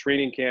late to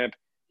training camp.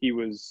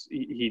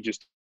 He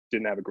just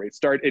didn't have a great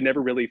start. It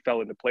never really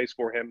fell into place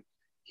for him.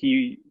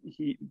 He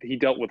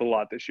dealt with a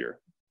lot this year.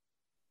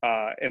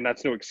 And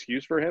that's no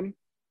excuse for him.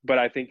 But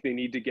I think they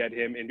need to get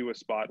him into a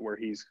spot where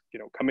he's,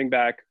 coming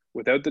back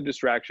without the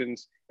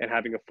distractions and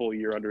having a full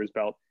year under his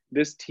belt.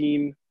 This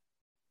team,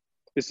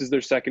 this is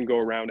their second go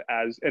around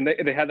and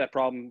they had that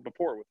problem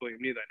before with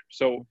William Nylander.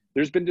 So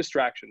there's been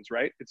distractions,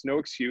 right? It's no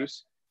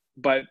excuse,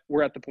 but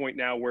we're at the point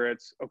now where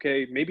it's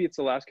okay. Maybe it's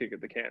the last kick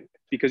at the can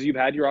because you've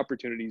had your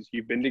opportunities.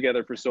 You've been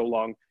together for so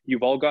long.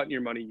 You've all gotten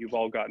your money. You've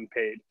all gotten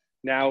paid.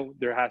 Now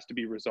there has to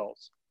be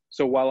results.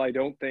 So while I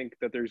don't think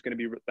that there's going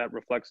to be that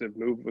reflexive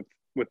move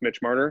with Mitch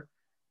Marner,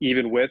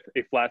 even with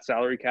a flat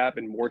salary cap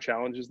and more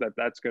challenges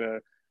that's going to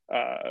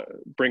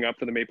bring up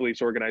for the Maple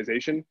Leafs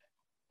organization,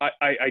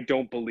 I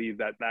don't believe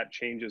that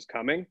change is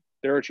coming.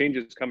 There are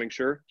changes coming,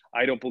 sure.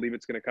 I don't believe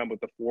it's going to come with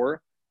the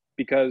 4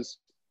 because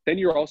then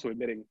you're also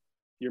admitting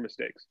your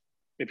mistakes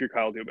if you're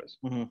Kyle Dubas.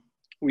 Mm-hmm.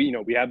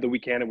 We have the we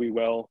can and we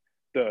will,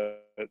 the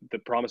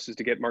promises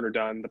to get Marner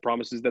done, the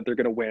promises that they're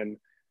going to win,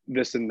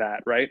 this and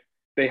that, right?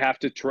 They have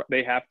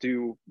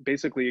to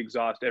basically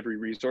exhaust every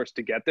resource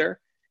to get there.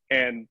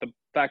 And the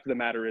fact of the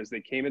matter is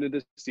they came into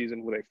this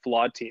season with a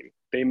flawed team.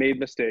 They made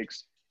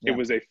mistakes. Yeah. It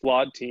was a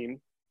flawed team.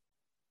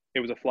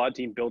 It was a flawed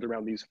team built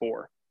around these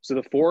 4. So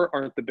the 4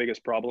 aren't the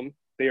biggest problem.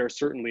 They are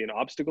certainly an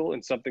obstacle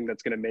and something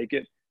that's going to make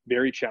it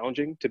very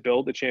challenging to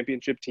build a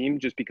championship team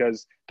just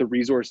because the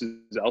resources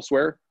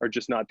elsewhere are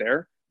just not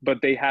there.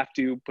 But they have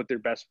to put their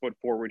best foot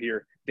forward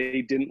here.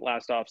 They didn't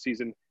last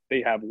offseason.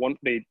 They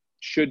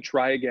should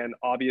try again,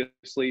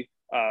 obviously,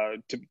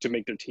 to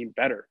make their team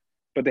better.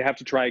 But they have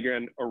to try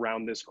again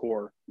around this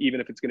core,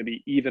 even if it's going to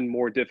be even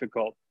more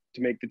difficult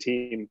to make the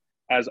team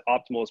as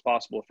optimal as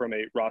possible from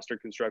a roster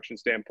construction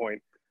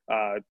standpoint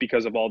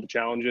because of all the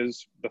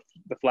challenges,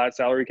 the flat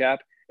salary cap,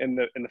 and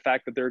the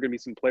fact that there are going to be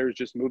some players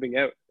just moving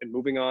out and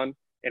moving on,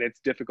 and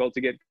it's difficult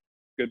to get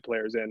good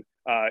players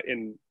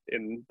in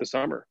the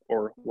summer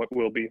or what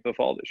will be the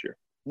fall this year.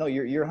 No,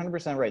 you're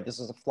 100% right. This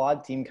was a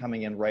flawed team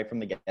coming in right from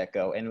the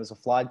get-go, and it was a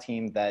flawed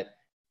team that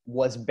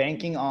was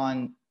banking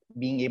on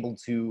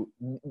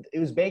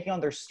banking on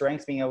their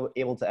strengths being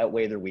able to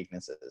outweigh their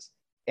weaknesses,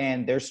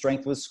 and their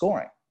strength was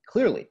scoring.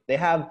 Clearly, they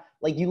have,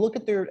 like, you look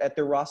at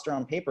their roster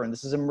on paper, and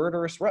this is a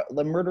murderous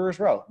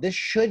row. This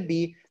should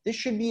be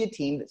a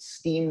team that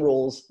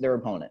steamrolls their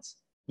opponents.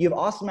 You have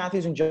Austin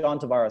Matthews and John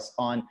Tavares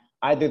on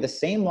either the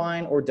same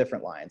line or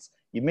different lines.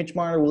 You have Mitch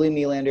Marner, William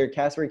Nylander,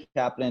 Kasperi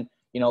Kapanen,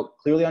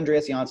 clearly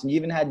Andreas Johnsson. You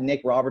even had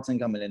Nick Robertson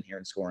coming in here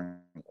and scoring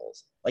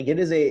goals. Like, it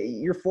is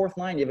your 4th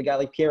line. You have a guy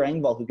like Pierre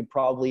Engvall who could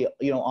probably,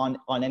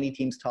 on any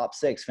team's top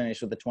 6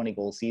 finish with a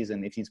 20-goal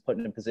season if he's put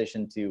in a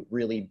position to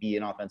really be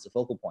an offensive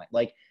focal point.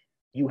 Like,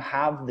 you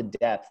have the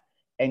depth,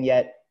 and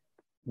yet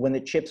when the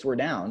chips were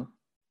down,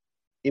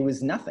 it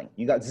was nothing.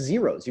 You got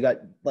zeros. You got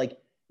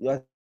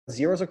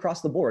zeros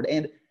across the board.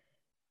 And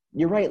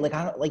you're right.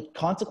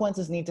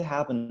 Consequences need to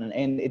happen,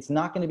 and it's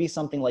not going to be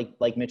something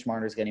like Mitch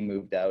Marner's getting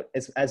moved out.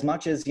 As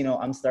much as,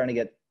 I'm starting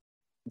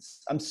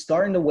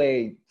to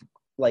weigh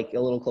a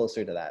little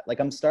closer to that.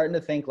 I'm starting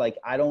to think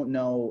I don't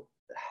know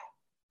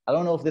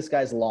if this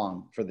guy's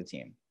long for the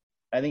team.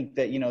 I think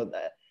that,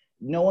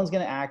 no one's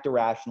going to act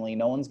irrationally.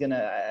 No one's going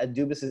to –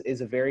 Dubas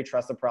is a very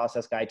trust the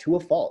process guy to a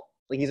fault.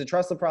 Like, he's a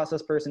trust the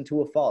process person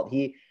to a fault.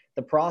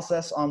 The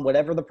process on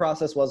whatever the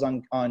process was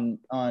on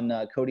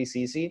Cody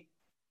Ceci,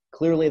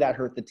 clearly that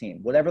hurt the team.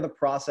 Whatever the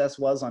process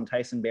was on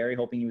Tyson Barrie,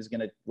 hoping he was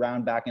going to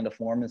round back into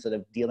form instead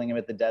of dealing him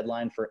at the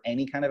deadline for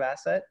any kind of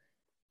asset,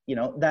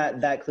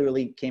 that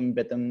clearly came and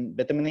bit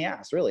them in the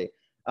ass, really.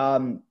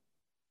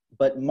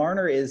 But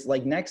Marner is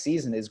like, next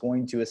season is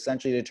going to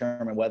essentially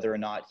determine whether or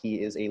not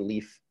he is a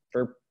Leaf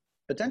for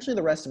potentially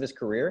the rest of his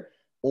career,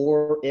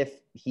 or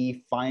if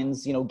he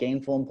finds,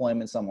 gainful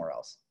employment somewhere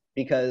else.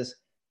 Because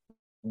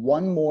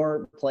one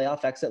more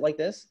playoff exit like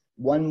this,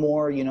 one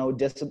more,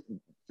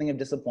 thing of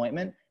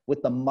disappointment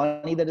with the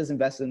money that is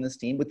invested in this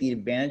team, with the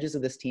advantages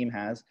that this team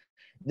has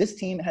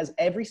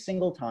every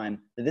single time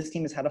that this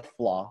team has had a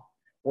flaw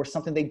or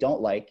something they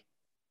don't like,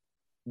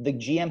 the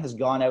GM has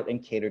gone out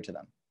and catered to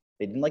them.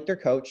 They didn't like their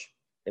coach.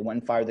 They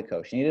went and fired the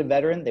coach. They needed a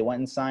veteran. They went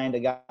and signed a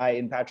guy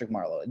in Patrick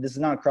Marleau. This is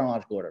not a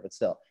chronological order, but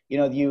still,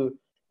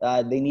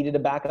 they needed a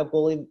backup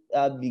goalie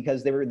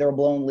because they were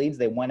blowing leads.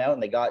 They went out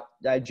and they got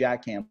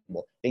Jack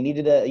Campbell. They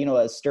needed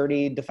a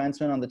sturdy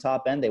defenseman on the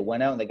top end. They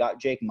went out and they got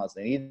Jake Muzzin.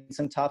 They needed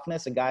some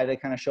toughness, a guy to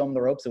kind of show them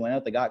the ropes. They went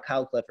out. They got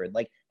Kyle Clifford.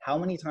 Like, how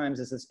many times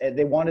is this?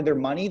 They wanted their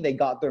money. They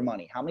got their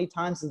money. How many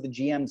times is the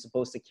GM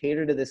supposed to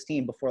cater to this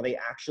team before they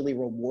actually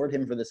reward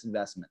him for this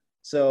investment?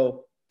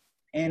 So,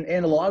 and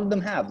a lot of them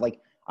have. Like,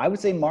 I would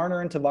say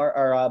Marner and Tavares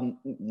are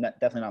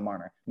definitely not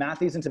Marner.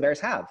 Matthews and Tavares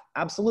have,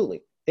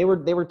 absolutely. They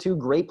were two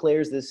great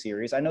players this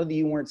series. I know that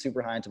you weren't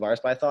super high on Tavares,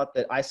 but I thought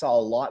that I saw a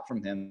lot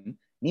from him.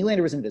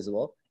 Nylander was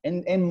invisible,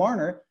 and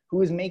Marner, who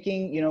was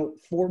making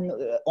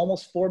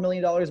almost $4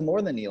 million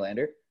more than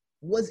Nylander,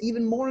 was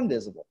even more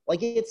invisible.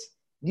 Like,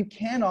 you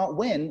cannot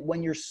win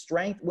when your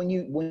strength, when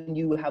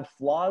you have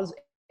flaws,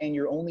 and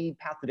your only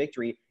path to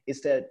victory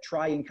is to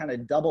try and kind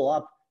of double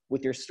up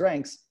with your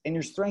strengths, and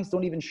your strengths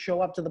don't even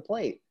show up to the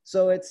plate.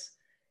 So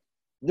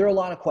there are a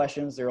lot of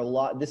questions.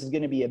 This is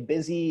going to be a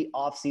busy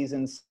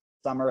off-season,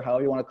 summer,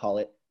 however you want to call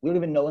it. We don't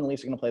even know when the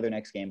Leafs are going to play their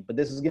next game, but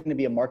this is going to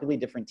be a markedly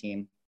different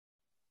team,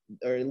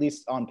 or at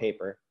least on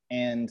paper.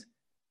 And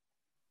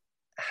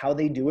how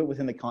they do it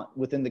within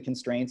the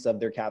constraints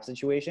of their cap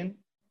situation,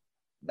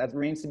 that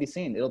remains to be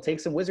seen. It'll take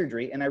some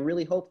wizardry, and I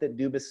really hope that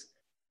Dubas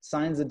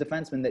signs a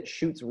defenseman that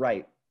shoots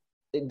right.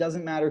 It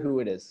doesn't matter who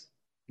it is.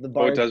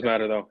 It does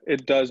matter, though.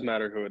 It does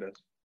matter who it is.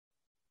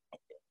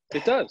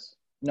 It does.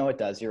 No, it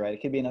does. You're right.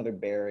 It could be another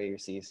Barrie or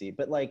CC,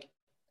 but like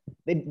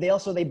they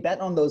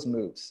bet on those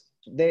moves.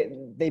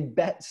 They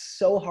bet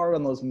so hard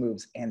on those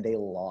moves, and they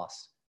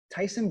lost.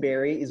 Tyson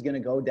Barrie is going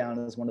to go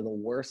down as one of the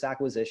worst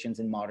acquisitions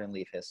in modern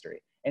Leaf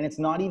history. And it's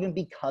not even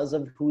because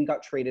of who he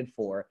got traded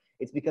for.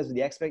 It's because of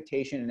the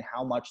expectation and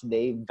how much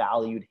they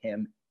valued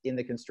him in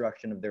the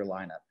construction of their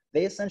lineup.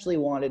 They essentially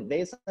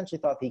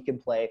thought he could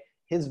play.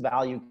 His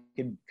value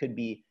could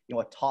be,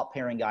 a top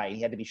pairing guy.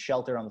 He had to be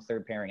sheltered on the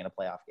third pairing in a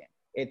playoff game.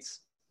 It's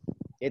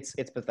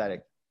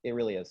pathetic. It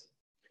really is.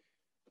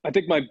 I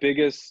think my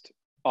biggest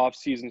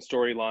off-season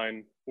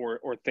storyline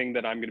or thing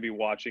that I'm going to be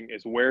watching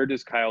is, where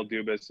does Kyle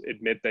Dubas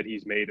admit that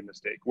he's made a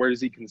mistake? Where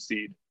does he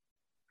concede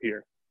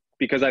here?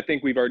 Because I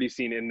think we've already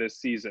seen in this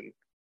season,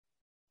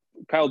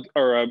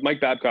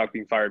 Mike Babcock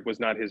being fired was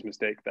not his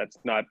mistake. That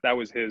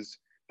was his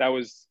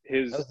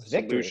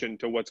solution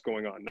to what's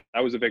going on.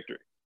 That was a victory.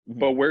 Mm-hmm.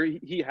 But where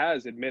he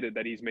has admitted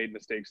that he's made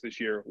mistakes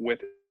this year with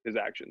his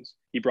actions.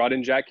 He brought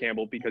in Jack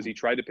Campbell because he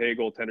tried to pay a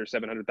goaltender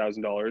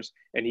 $700,000,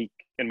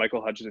 and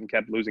Michael Hutchinson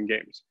kept losing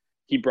games.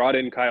 He brought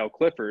in Kyle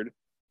Clifford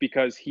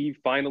because he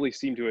finally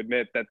seemed to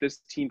admit that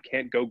this team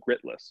can't go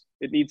gritless.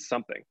 It needs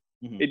something.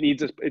 Mm-hmm.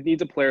 It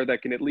needs a player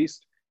that can at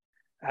least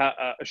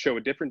show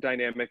a different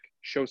dynamic,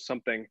 show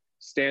something,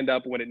 stand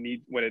up when it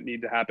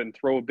needs to happen,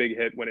 throw a big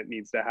hit when it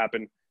needs to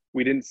happen.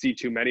 We didn't see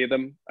too many of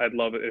them. I'd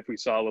love it if we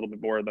saw a little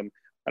bit more of them.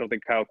 I don't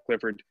think Kyle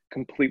Clifford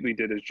completely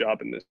did his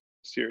job in this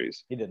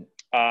series. He didn't.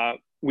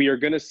 We are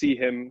going to see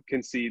him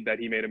concede that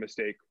he made a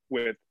mistake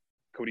with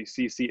Cody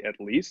Ceci at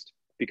least,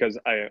 because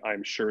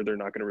I'm sure they're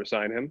not going to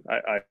resign him.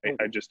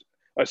 I just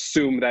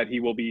assume that he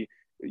will be,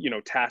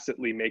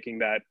 tacitly making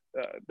that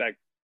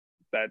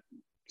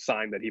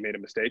sign that he made a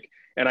mistake.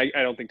 And I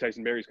don't think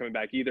Tyson Barrie's coming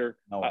back either.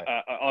 No way.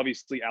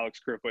 Obviously, Alex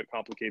Kerfoot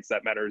complicates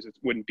that matters. It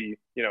wouldn't be,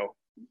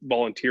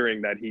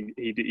 volunteering that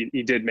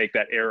he did make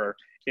that error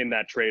in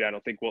that trade. I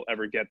don't think we'll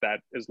ever get that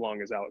as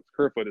long as Alex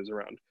Kerfoot is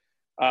around.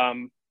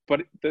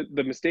 But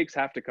the mistakes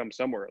have to come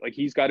somewhere. Like,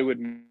 he's got to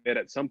admit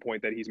at some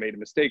point that he's made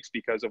mistakes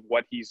because of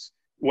what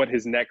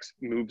his next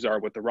moves are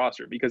with the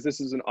roster, because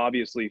this is an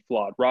obviously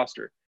flawed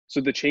roster.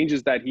 So the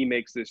changes that he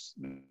makes this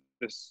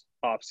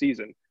off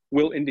season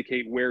will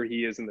indicate where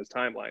he is in this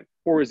timeline.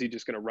 Or is he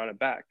just going to run it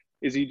back?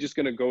 Is he just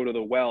going to go to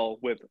the well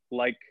with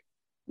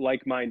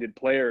like-minded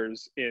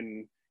players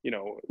in,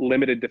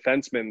 limited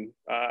defensemen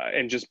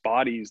and just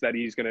bodies that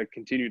he's going to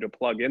continue to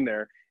plug in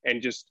there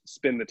and just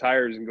spin the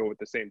tires and go with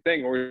the same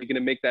thing? Or is he going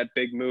to make that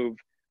big move,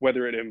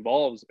 whether it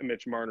involves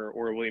Mitch Marner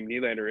or William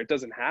Nylander? It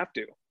doesn't have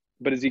to.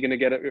 But is he going to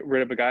get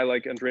rid of a guy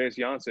like Andreas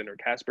Janssen or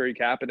Kasperi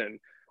Kapanen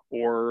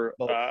or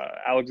Both.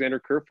 Alexander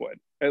Kerfoot?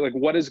 Like,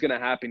 what is going to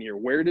happen here?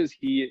 Where does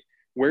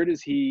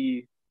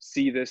he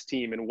see this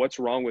team, and what's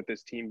wrong with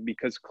this team?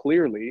 Because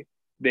clearly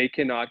they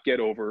cannot get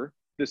over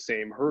the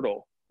same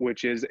hurdle,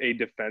 which is a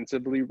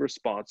defensively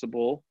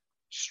responsible,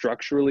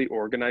 structurally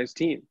organized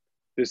team.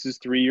 This is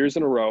 3 years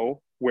in a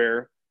row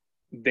where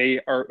they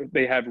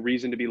have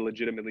reason to be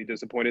legitimately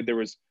disappointed. There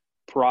was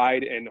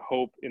pride and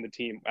hope in the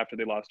team after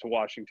they lost to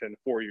Washington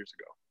 4 years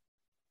ago.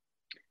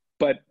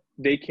 But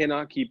they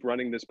cannot keep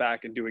running this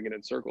back and doing it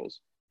in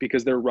circles,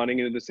 because they're running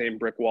into the same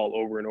brick wall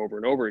over and over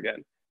and over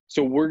again.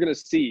 So we're going to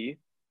see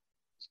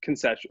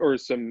concession, or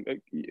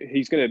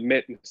he's going to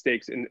admit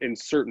mistakes in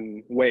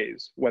certain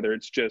ways, whether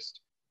it's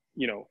just,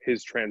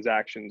 his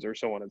transactions or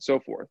so on and so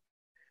forth.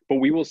 But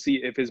we will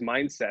see if his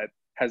mindset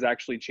has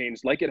actually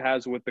changed, like it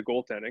has with the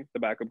goaltending, the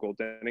backup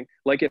goaltending,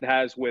 like it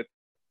has with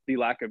the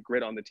lack of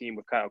grit on the team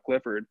with Kyle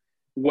Clifford.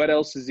 What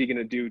else is he going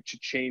to do to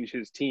change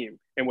his team?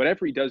 And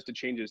whatever he does to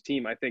change his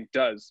team, I think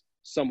does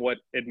somewhat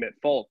admit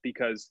fault,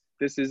 because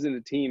this is a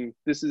team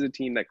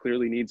that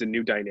clearly needs a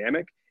new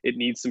dynamic. It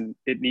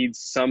needs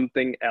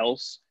something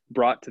else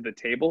brought to the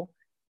table.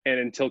 And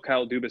until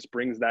Kyle Dubas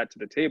brings that to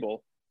the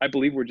table, I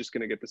believe we're just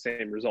going to get the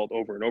same result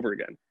over and over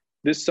again.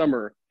 This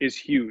summer is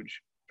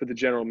huge for the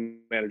general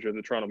manager of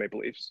the Toronto Maple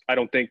Leafs. I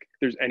don't think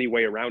there's any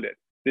way around it.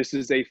 This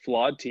is a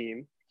flawed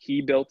team.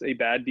 He built a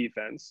bad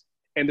defense,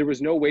 and there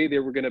was no way they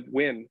were going to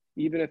win,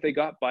 even if they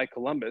got by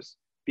Columbus,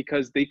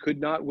 because they could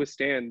not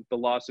withstand the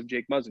loss of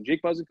Jake Muzzin.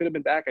 Jake Muzzin could have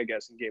been back, I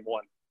guess, in game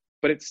one,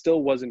 but it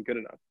still wasn't good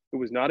enough. It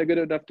was not a good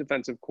enough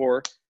defensive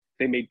core.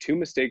 They made two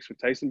mistakes with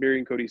Tyson Barrie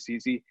and Cody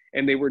Ceci,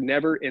 and they were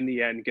never in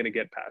the end going to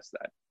get past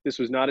that. This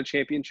was not a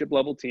championship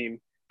level team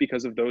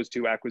because of those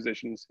two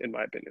acquisitions, in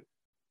my opinion.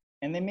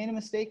 And they made a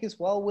mistake as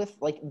well with,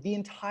 like, the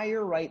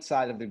entire right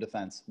side of their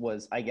defense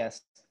was, I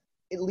guess,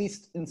 at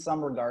least in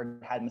some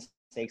regard, had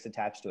mistakes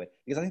attached to it.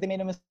 Because I think they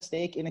made a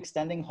mistake in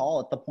extending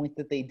Hall at the point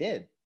that they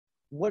did.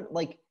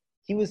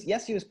 He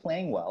was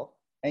playing well.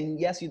 And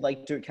yes, you'd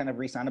like to kind of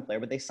re-sign a player,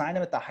 but they signed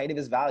him at the height of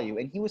his value.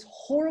 And he was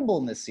horrible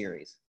in this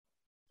series.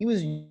 He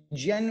was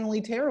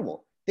genuinely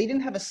terrible. They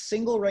didn't have a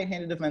single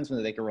right-handed defenseman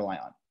that they could rely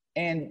on.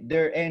 And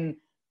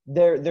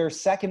their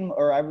second,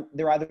 or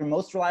they're either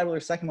most reliable or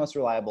second most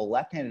reliable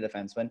left-handed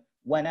defenseman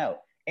went out.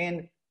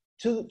 And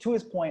to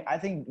his point, I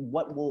think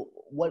what will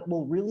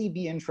really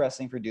be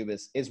interesting for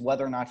Dubas is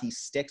whether or not he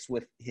sticks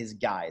with his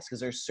guys,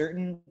 because there's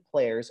certain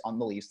players on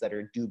the Leafs that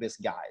are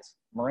Dubas guys.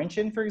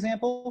 Marincin, for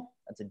example,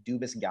 that's a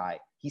Dubas guy.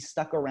 He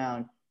stuck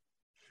around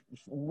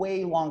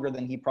way longer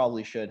than he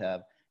probably should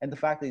have. And the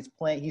fact that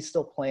he's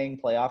still playing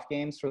playoff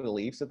games for the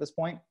Leafs at this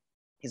point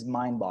is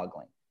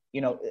mind-boggling.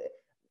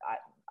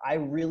 I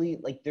really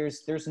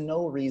there's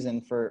no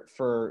reason for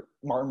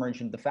Martin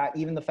Marincin,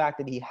 the fact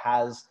that he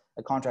has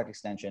a contract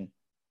extension,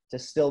 to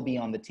still be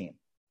on the team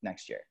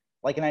next year.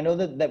 And I know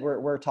that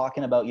we're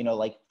talking about,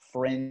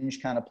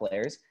 fringe kind of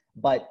players,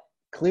 but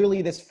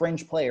clearly this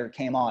fringe player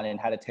came on and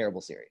had a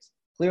terrible series.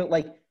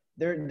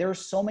 There are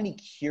so many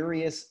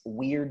curious,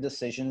 weird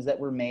decisions that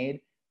were made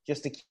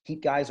just to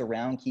keep guys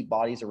around, keep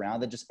bodies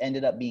around, that just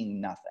ended up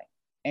being nothing.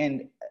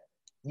 And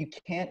you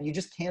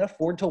just can't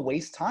afford to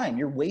waste time.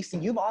 You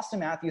have Austin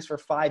Matthews for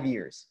 5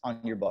 years on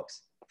your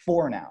books,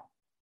 4 now.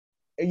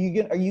 Are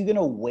you going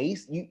to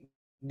waste,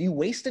 you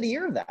wasted a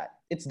year of that.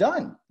 It's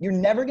done. You're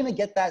never going to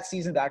get that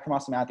season back from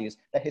Austin Matthews,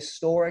 that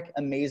historic,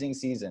 amazing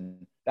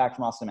season back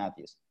from Austin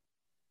Matthews.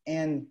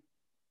 And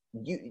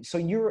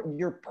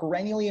you're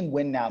perennially in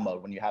win now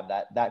mode when you have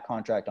that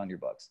contract on your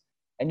books.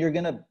 And you're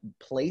going to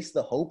place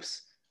the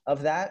hopes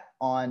of that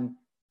on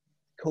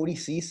Cody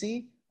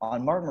Ceci,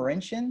 on Martin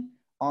Marincin,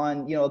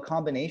 on, a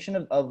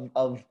combination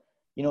of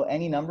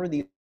any number of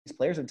these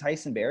players, or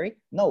Tyson Barrie.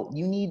 No,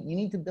 you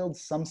need to build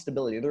some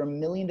stability. There are a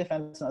million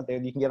defensemen out there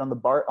that you can get on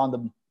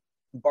the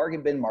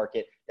bargain bin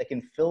market that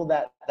can fill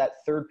that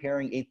third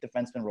pairing 8th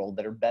defenseman role,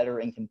 that are better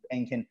and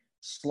can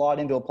slot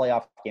into a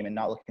playoff game and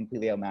not look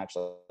completely outmatched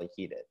like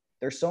he did.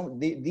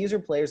 These are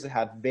players that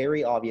have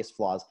very obvious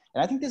flaws,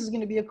 and I think this is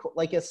going to be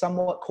a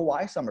somewhat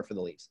Kawhi summer for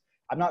the Leafs.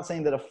 I'm not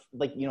saying that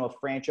a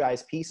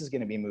franchise piece is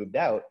going to be moved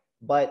out,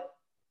 but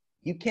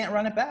you can't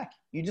run it back.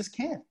 You just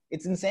can't.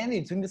 It's insanity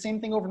doing the same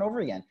thing over and over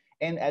again.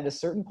 And at a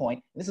certain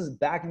point, this is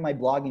back in my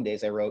blogging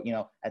days, I wrote,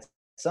 at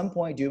some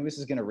point, Dubas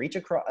is going to reach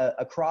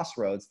a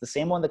crossroads, the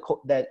same one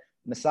that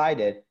Masai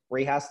did, where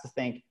he has to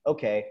think,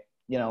 okay,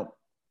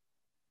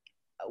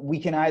 we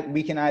can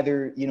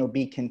either,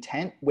 be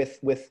content with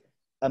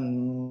a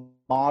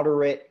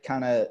moderate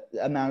kind of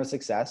amount of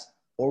success,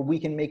 or we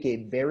can make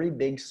a very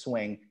big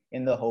swing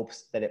in the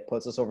hopes that it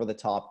puts us over the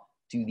top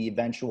to the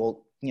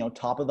eventual,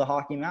 top of the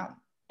hockey mountain.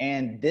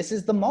 And this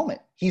is the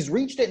moment. He's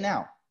reached it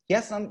now. He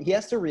has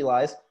to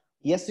realize,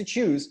 he has to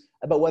choose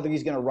about whether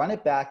he's going to run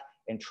it back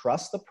and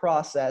trust the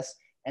process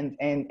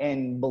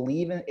and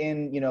believe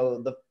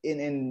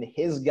in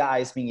his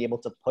guys being able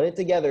to put it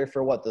together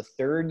for the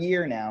third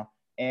year now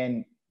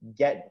and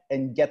get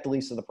the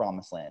Leafs to the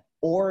promised land.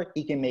 Or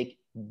he can make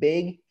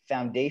big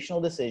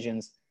foundational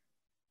decisions,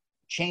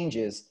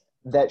 changes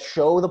that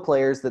show the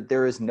players that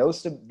there is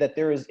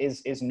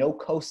no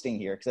coasting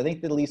here, because I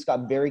think the Leafs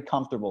got very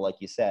comfortable, like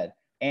you said.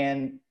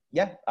 And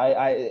yeah,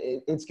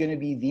 it's going to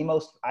be the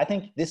most. I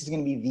think this is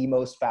going to be the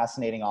most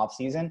fascinating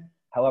offseason,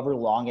 however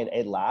long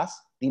it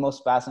lasts. The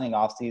most fascinating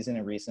offseason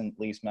in recent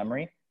Leafs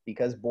memory,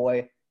 because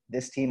boy,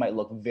 this team might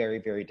look very,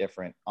 very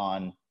different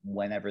on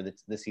whenever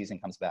the season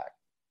comes back.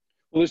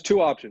 Well, there's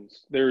two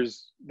options.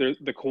 There's the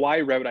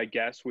Kawhi route, I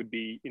guess, would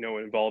be,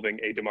 involving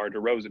a DeMar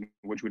DeRozan,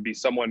 which would be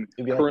someone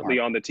currently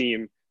on the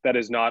team that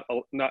is not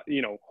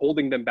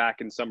holding them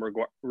back in some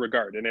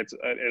regard. And it's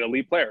an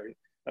elite player,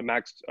 a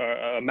max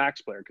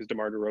player, because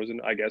DeMar DeRozan,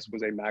 I guess,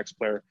 was a max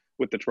player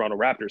with the Toronto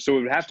Raptors. So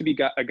it would have to be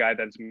a guy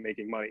that's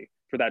making money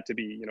for that to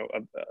be,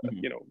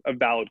 a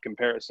valid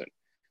comparison.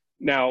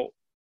 Now,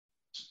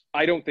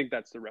 I don't think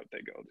that's the route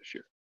they go this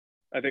year.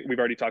 I think we've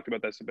already talked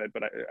about this a bit,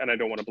 but I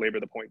don't want to belabor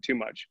the point too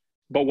much.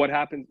 But what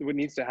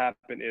needs to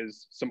happen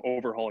is some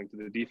overhauling to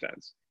the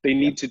defense. They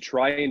need to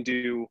try and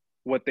do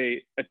what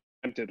they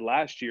attempted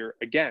last year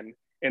again,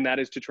 and that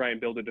is to try and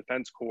build a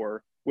defense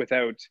core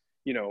without,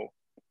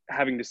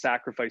 having to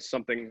sacrifice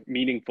something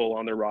meaningful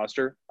on their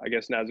roster. I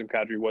guess Nazem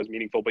Kadri was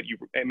meaningful, but you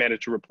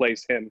managed to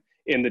replace him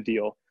in the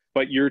deal.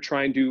 But you're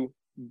trying to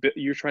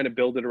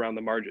build it around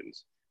the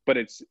margins. But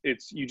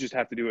you just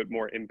have to do it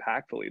more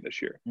impactfully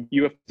this year.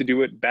 You have to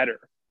do it better,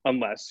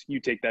 unless you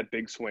take that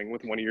big swing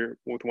with one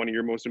of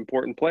your most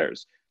important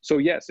players. So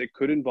yes, it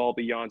could involve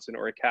a Janssen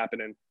or a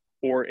Kapanen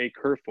or a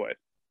Kerfoot,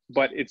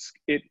 but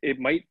it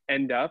might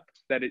end up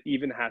that it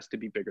even has to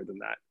be bigger than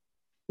that.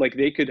 Like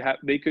they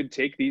could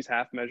take these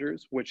half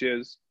measures, which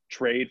is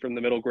trade from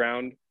the middle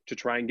ground to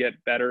try and get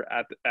better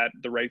at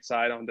the right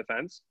side on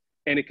defense,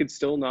 and it could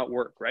still not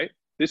work, right?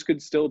 This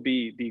could still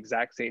be the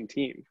exact same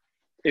team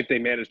if they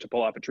manage to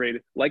pull off a trade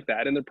like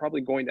that. And they're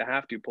probably going to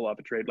have to pull off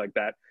a trade like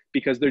that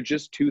because they're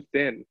just too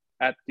thin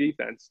at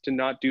defense to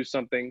not do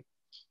something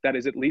that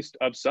is at least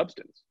of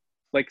substance.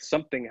 Like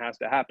something has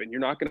to happen. You're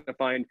not going to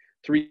find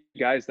 3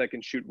 guys that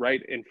can shoot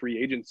right in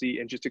free agency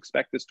and just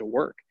expect this to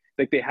work.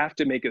 Like they have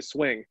to make a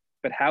swing,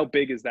 but how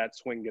big is that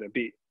swing going to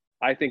be?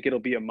 I think it'll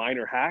be a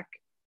minor hack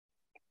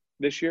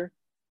this year.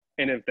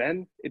 And if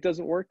then it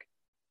doesn't work,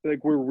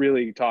 like we're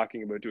really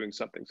talking about doing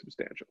something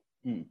substantial.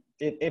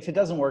 If it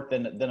doesn't work,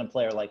 then a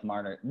player like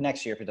Marner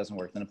next year, if it doesn't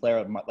work, then a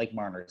player like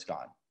Marner is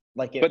gone.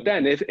 But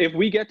then if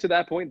we get to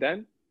that point,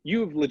 then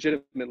you've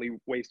legitimately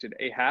wasted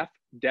a half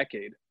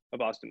decade of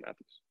Auston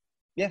Matthews.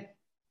 Yeah.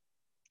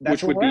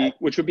 Which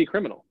would be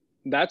criminal.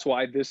 That's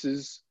why this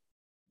is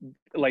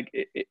like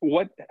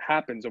what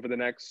happens over the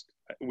next,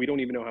 we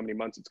don't even know how many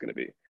months it's going to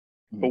be.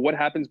 But what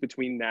happens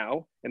between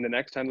now and the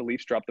next time the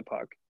Leafs drop the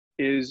puck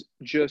is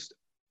just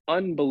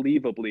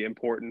unbelievably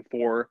important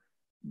for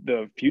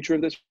the future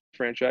of this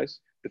franchise,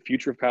 the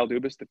future of Kyle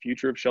Dubas, the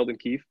future of Sheldon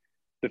Keefe,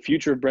 the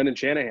future of Brendan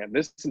Shanahan.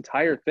 This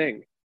entire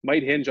thing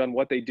might hinge on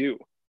what they do,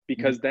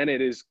 because then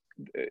it is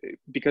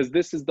because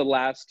this is the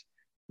last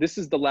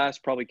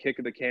probably kick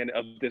of the can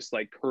of this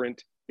like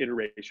current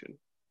iteration.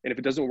 And if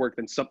it doesn't work,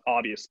 then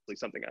obviously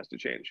something has to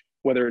change,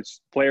 whether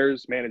it's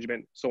players,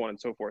 management, so on and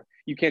so forth.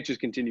 You can't just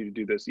continue to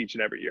do this each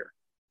and every year.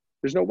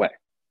 There's no way.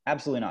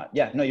 Absolutely not.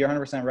 Yeah, no, you're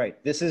 100%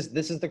 right. This is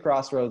the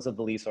crossroads of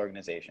the Leafs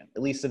organization,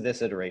 at least of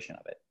this iteration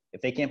of it.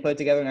 If they can't put it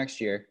together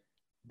next year,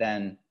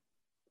 then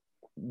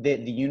the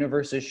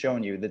universe has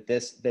shown you that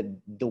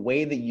the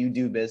way that you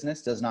do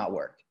business does not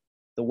work.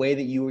 The way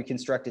that you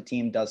construct a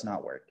team does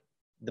not work.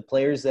 The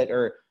players that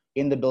are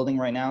in the building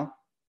right now,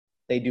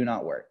 they do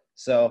not work.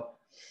 So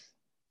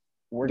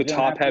the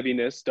top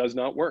heaviness does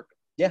not work.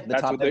 Yeah,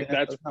 that's what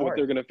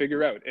they're going to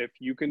figure out. If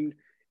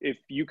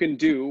you can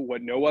do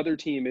what no other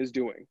team is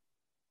doing.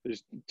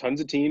 There's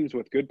tons of teams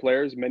with good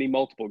players,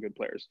 multiple good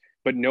players,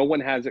 but no one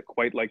has it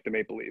quite like the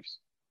Maple Leafs.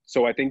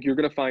 So I think you're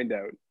going to find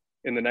out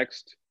in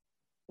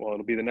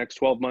it'll be the next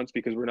 12 months,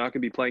 because we're not going to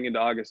be playing into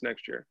August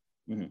next year.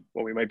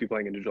 Well, we might be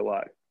playing into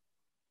July.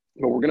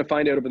 But we're going to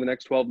find out over the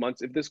next 12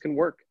 months if this can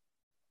work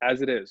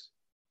as it is.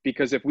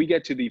 Because if we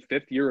get to the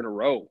 5th year in a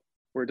row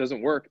where it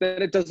doesn't work,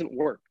 then it doesn't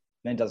work.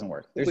 Then it doesn't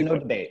work. There's no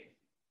debate.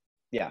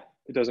 Yeah.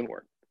 It doesn't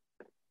work.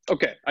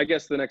 Okay, I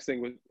guess the next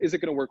thing was, is it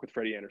going to work with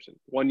Freddie Anderson?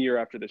 1 year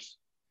after this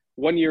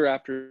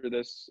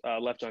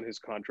left on his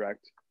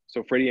contract.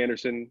 So Freddie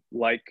Anderson,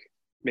 like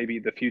maybe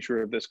the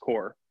future of this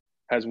core,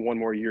 has 1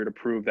 more year to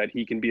prove that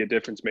he can be a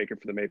difference maker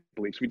for the Maple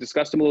Leafs. We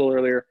discussed him a little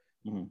earlier.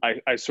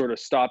 I sort of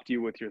stopped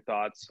you with your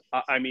thoughts.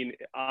 I mean,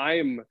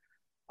 I'm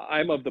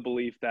of the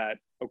belief that,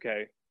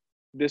 okay,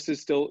 this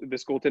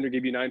goaltender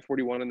gave you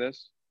 .941 in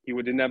this. He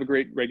didn't have a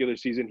great regular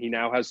season. He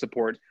now has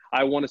support.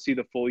 I want to see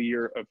the full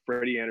year of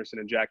Freddie Anderson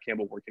and Jack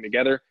Campbell working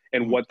together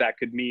and what that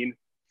could mean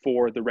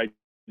for the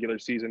regular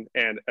season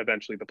and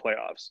eventually the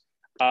playoffs.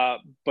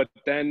 But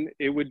then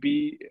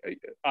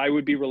I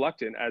would be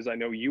reluctant, as I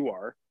know you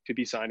are, to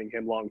be signing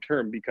him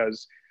long-term,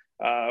 because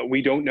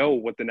we don't know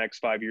what the next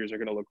 5 years are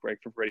going to look like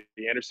for Freddie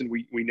Anderson.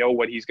 We know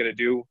what he's going to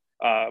do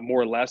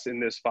more or less in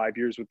this 5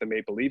 years with the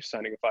Maple Leafs,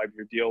 signing a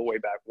 5-year deal way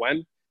back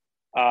when.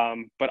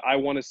 But I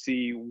want to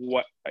see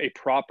what a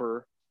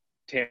proper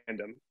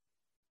tandem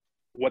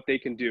what they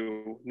can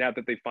do now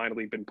that they've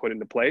finally been put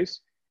into place.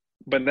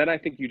 But then I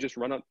think you just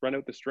run out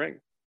the string,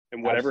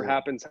 and whatever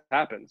happens,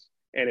 happens.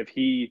 And if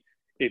he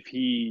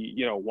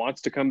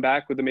wants to come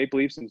back with the Maple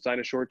Leafs and sign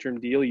a short-term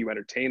deal, you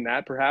entertain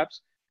that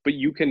perhaps. But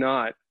you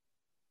cannot,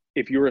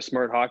 if you're a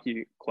smart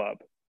hockey club,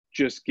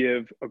 just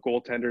give a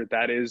goaltender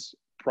that is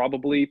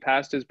probably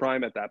past his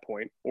prime at that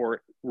point,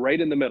 or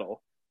right in the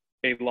middle,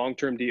 a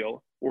long-term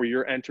deal, or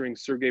you're entering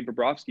Sergei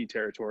Bobrovsky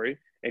territory,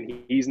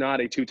 and he's not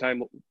a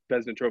two-time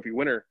Vezina Trophy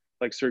winner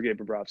like Sergei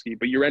Bobrovsky,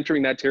 but you're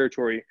entering that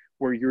territory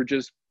where you're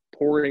just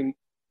pouring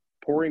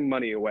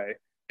money away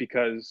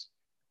because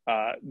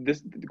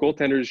this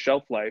goaltender's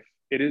shelf life,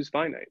 it is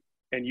finite,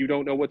 and you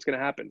don't know what's going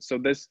to happen. So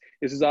this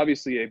is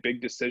obviously a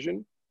big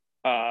decision,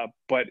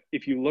 but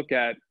if you look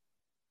at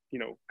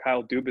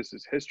Kyle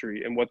Dubas's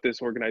history and what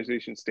this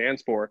organization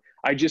stands for,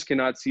 I just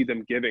cannot see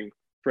them giving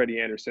Freddie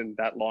Andersen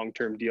that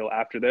long-term deal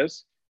after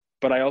this.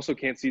 But I also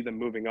can't see them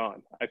moving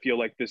on. I feel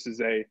like this is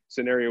a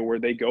scenario where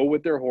they go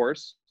with their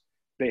horse.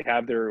 They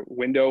have their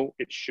window.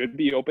 It should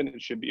be open.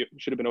 It should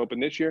have been open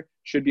this year.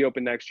 Should be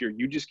open next year.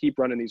 You just keep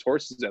running these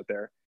horses out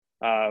there.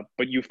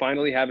 But you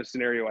finally have a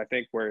scenario, I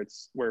think, where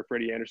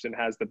Freddie Andersen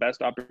has the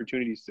best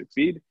opportunity to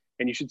succeed,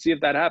 and you should see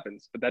if that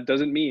happens. But that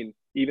doesn't mean,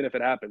 even if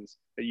it happens,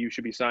 that you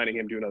should be signing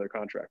him to another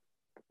contract.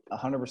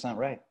 100%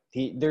 right.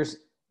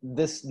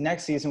 This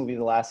next season will be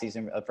the last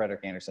season of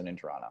Frederik Andersen in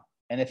Toronto,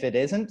 and if it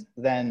isn't,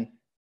 then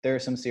there are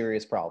some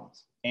serious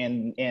problems,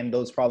 and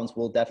those problems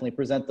will definitely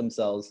present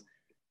themselves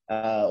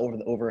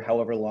over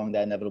however long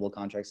that inevitable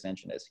contract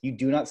extension is. You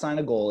do not sign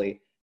a goalie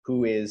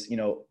who is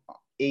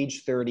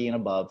age 30 and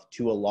above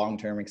to a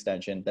long-term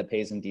extension that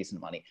pays him decent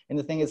money. And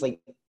the thing is, like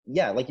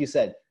you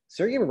said,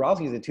 Sergei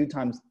Bobrovsky is a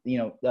two-time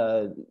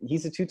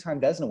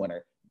Vezina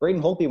winner.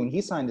 Braden Holtby, when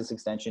he signed this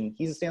extension,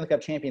 he's a Stanley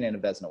Cup champion and a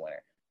Vezina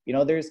winner.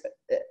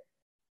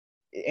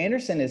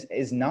 Andersen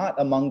is not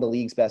among the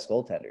league's best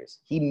goaltenders.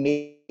 He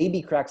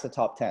maybe cracks the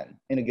top 10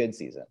 in a good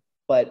season,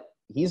 but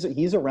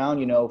he's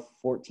around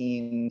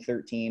 14,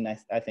 13,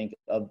 I think,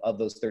 of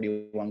those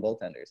 31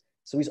 goaltenders.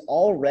 So he's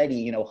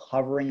already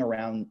hovering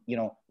around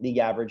league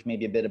average,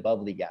 maybe a bit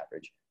above league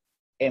average.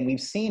 And we've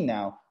seen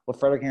now what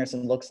Frederik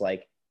Andersen looks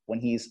like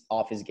when he's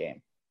off his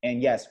game.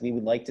 And yes, we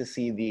would like to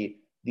see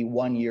the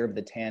 1 year of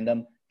the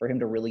tandem for him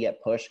to really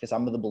get pushed, because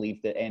I'm of the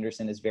belief that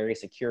Andersen is very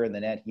secure in the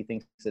net. He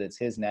thinks that it's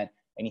his net,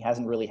 and he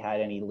hasn't really had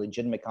any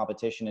legitimate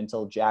competition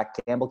until Jack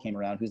Campbell came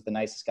around, who's the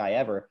nicest guy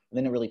ever, and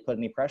didn't really put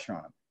any pressure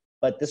on him.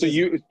 But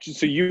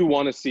you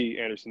want to see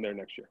Andersen there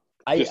next year?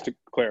 Just to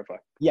clarify.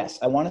 Yes,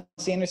 I want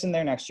to see Andersen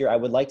there next year. I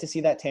would like to see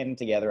that tandem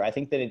together. I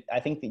think that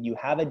you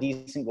have a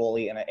decent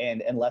goalie,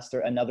 and unless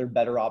another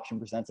better option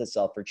presents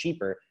itself for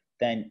cheaper,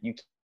 then you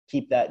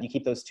keep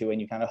those two, and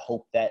you kind of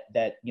hope that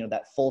that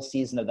full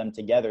season of them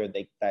together,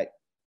 that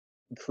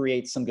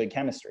creates some good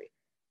chemistry.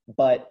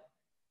 But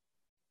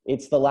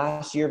it's the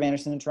last year of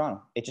Andersen in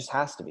Toronto. It just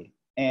has to be.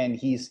 And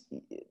he's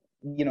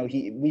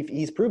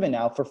proven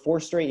now for 4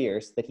 straight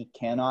years that he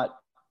cannot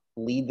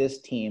lead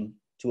this team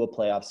to a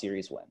playoff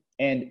series win.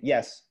 And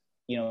yes,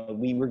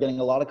 we were getting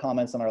a lot of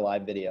comments on our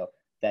live video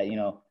that,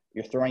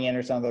 you're throwing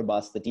Andersen under the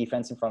bus. The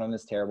defense in front of him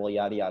is terrible,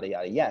 yada, yada,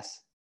 yada.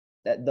 Yes,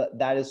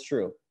 that is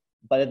true.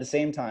 But at the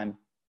same time,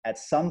 at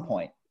some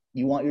point,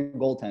 you want your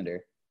goaltender,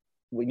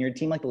 when you're a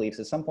team like the Leafs,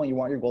 at some point you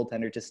want your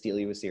goaltender to steal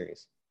you a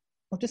series.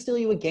 Or to steal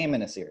you a game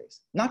in a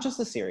series. Not just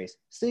a series,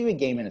 steal you a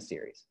game in a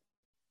series.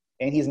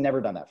 And he's never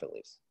done that for the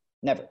Leafs.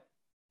 Never.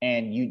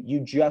 And you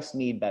just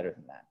need better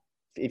than that.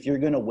 If you're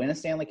going to win a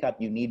Stanley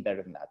Cup, you need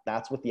better than that.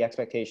 That's what the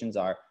expectations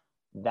are.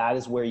 That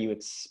is where you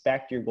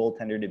expect your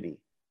goaltender to be.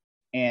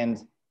 And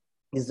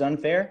is it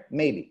unfair?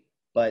 Maybe.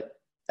 But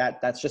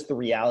that's just the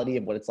reality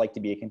of what it's like to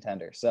be a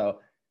contender. So,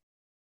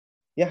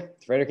 yeah,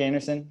 Frederik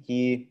Andersen,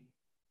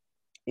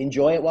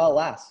 enjoy it while it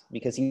lasts,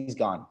 because he's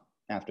gone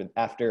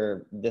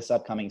after this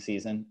upcoming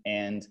season,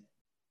 and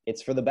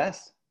it's for the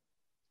best.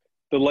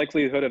 The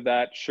likelihood of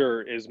that,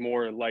 sure, is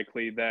more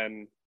likely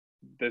than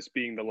this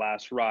being the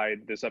last ride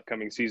this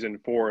upcoming season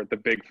for the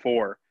Big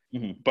Four.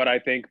 Mm-hmm. But I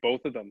think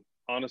both of them,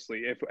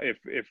 honestly, if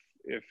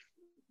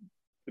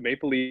the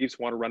Maple Leafs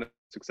want to run a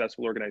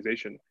successful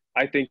organization,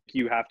 I think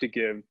you have to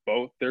give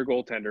both their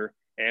goaltender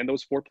and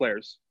those 4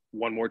 players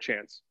one more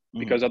chance,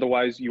 because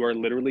otherwise you are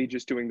literally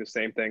just doing the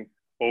same thing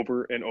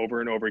over and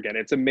over and over again.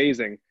 It's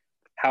amazing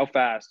how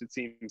fast it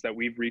seems that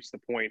we've reached the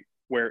point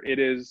where it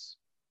is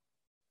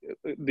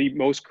the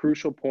most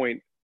crucial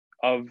point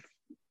of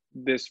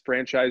this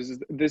franchise,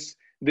 this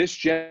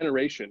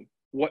generation.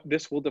 What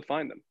this will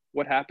define them.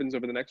 What happens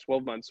over the next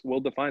 12 months will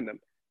define them,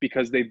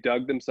 because they've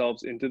dug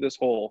themselves into this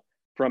hole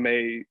from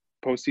a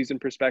postseason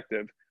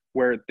perspective,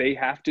 where they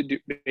have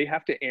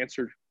to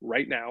answer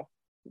right now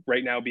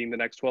being the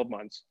next 12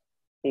 months,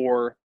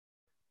 or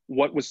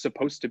what was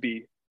supposed to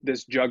be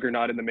this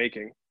juggernaut in the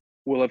making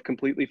will have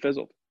completely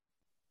fizzled.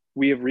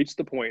 We have reached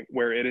the point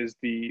where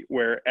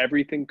where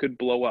everything could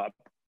blow up,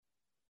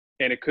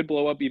 and it could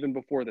blow up even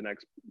before the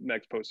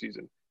next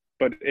postseason.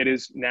 But it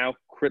is now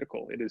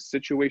critical. It is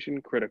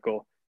situation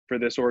critical for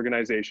this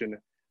organization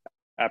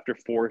after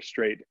 4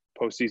 straight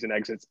postseason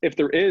exits. If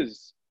there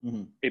is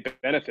a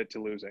benefit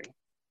to losing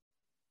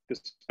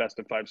this best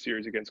of 5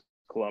 series against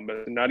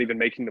Columbus and not even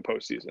making the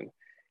postseason.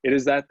 It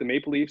is that the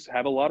Maple Leafs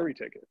have a lottery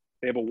ticket.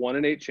 They have a 1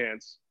 in 8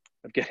 chance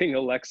of getting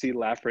Alexis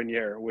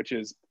Lafreniere, which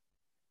is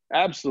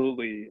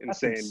absolutely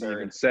insane to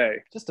even say.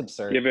 Just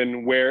absurd.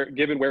 Given where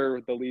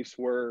the Leafs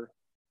were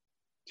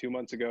 2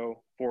 months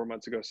ago, 4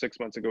 months ago, 6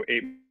 months ago,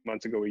 8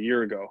 months ago, a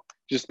year ago,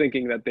 just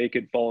thinking that they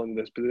could fall in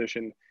this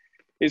position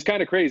is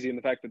kind of crazy. And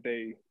the fact that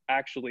they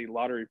actually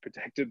lottery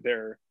protected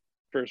their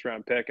first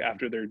round pick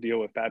after their deal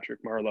with Patrick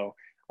Marleau,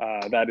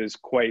 that is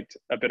quite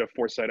a bit of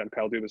foresight on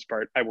Kyle Dubas'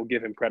 part. I will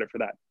give him credit for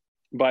that.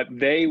 But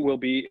they will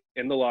be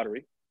in the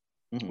lottery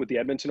with the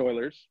Edmonton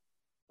Oilers.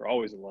 They're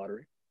always in the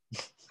lottery.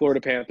 Florida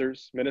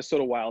Panthers,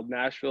 Minnesota Wild,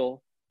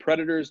 Nashville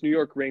Predators, New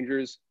York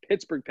Rangers,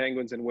 Pittsburgh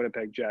Penguins, and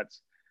Winnipeg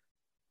Jets.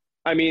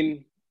 I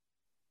mean,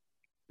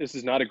 this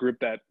is not a group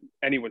that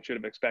anyone should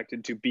have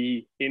expected to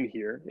be in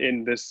here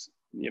in this,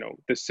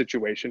 this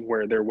situation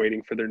where they're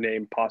waiting for their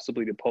name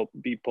possibly to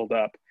be pulled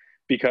up,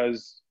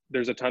 because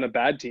there's a ton of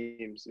bad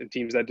teams and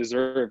teams that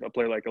deserve a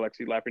player like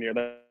Alexis Lafreniere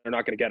that are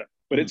not going to get it.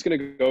 But it's going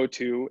to go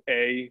to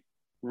a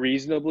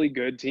reasonably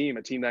good team,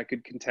 a team that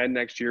could contend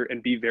next year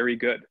and be very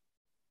good.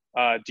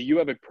 Do you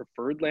have a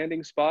preferred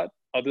landing spot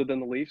other than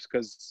the Leafs?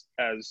 Because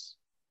as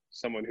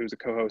someone who's a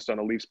co-host on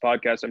a Leafs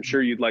podcast, I'm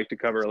sure you'd like to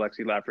cover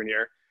Alexis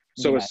Lafreniere.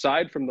 So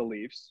aside from the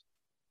Leafs,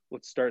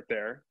 let's start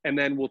there. And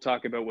then we'll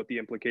talk about what the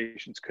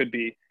implications could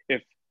be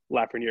if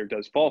Lafreniere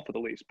does fall for the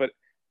Leafs. But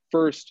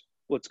first,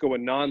 let's go a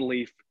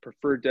non-Leaf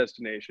preferred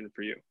destination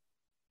for you.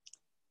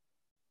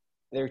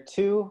 There are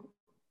two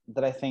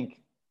that I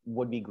think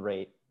would be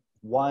great.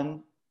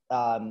 One,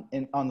 on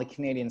the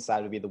Canadian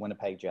side, would be the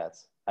Winnipeg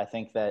Jets. I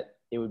think that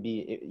it would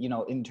be,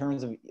 in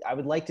terms of, I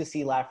would like to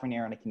see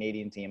Lafreniere on a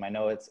Canadian team. I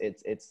know it's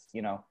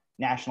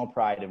national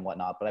pride and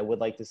whatnot, but I would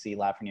like to see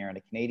Lafreniere on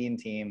a Canadian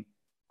team.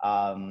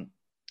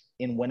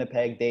 In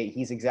Winnipeg,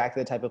 he's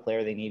exactly the type of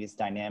player they need. He's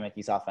dynamic.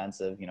 He's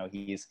offensive.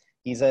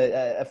 He's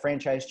a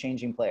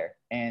franchise-changing player,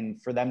 and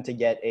for them to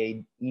get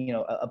a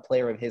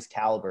player of his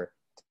caliber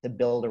to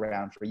build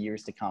around for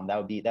years to come,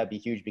 that'd be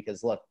huge.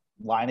 Because look,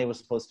 Laine was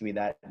supposed to be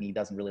that, and he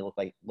doesn't really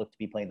look to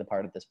be playing the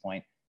part at this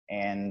point.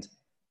 And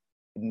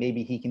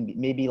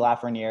maybe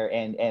Lafreniere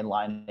and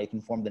Laine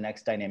can form the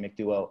next dynamic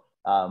duo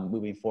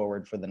moving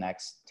forward for the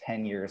next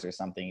 10 years or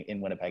something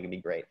in Winnipeg. Would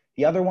be great.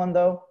 The other one,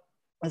 though,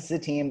 this is a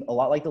team a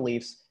lot like the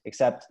Leafs,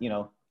 except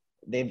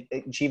they've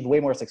achieved way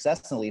more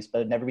success than the Leafs, but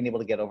have never been able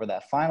to get over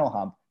that final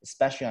hump,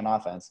 especially on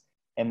offense,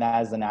 and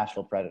that is the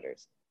Nashville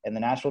Predators. And the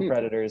Nashville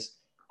Predators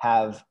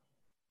have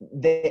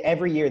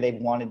every year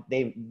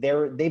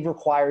they've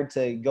required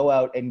to go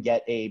out and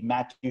get a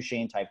Matt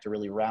Duchene type to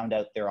really round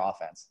out their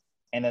offense.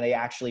 And then they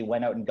actually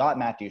went out and got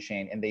Matt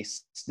Duchene, and they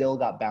still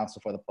got bounced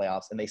before the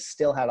playoffs, and they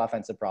still had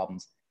offensive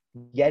problems.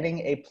 Getting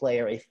a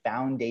player, a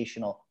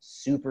foundational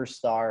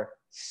superstar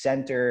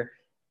center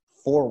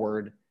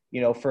forward,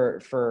 for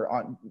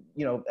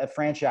a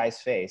franchise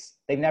face,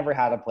 they've never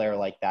had a player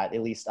like that,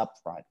 at least up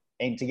front.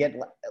 And to get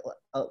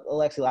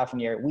Alexis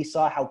Lafreniere, we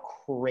saw how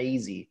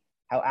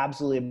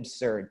absolutely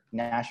absurd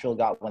Nashville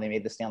got when they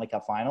made the Stanley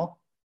Cup final.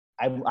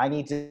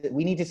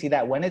 We need to see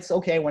that when it's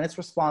okay, when it's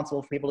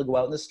responsible for people to go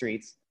out in the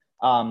streets.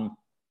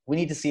 We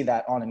need to see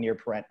that on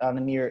a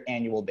near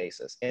annual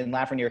basis. And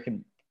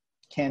Lafreniere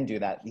can do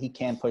that. He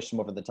can push them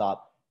over the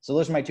top. So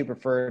those are my two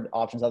preferred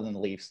options other than the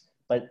Leafs.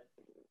 But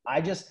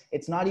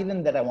it's not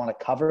even that I want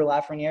to cover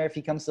Lafreniere if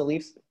he comes to the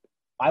Leafs.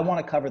 I want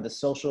to cover the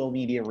social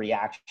media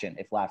reaction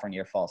if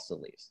Lafreniere falls to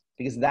the Leafs,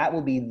 because that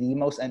will be the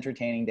most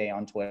entertaining day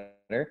on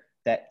Twitter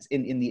that's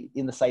in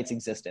the site's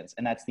existence.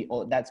 And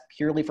that's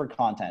purely for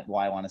content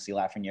why I want to see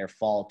Lafreniere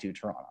fall to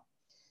Toronto.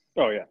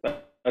 Oh yeah.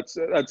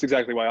 That's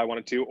exactly why I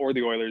wanted to, or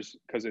the Oilers,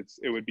 because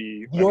it would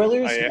be the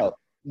Oilers.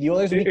 The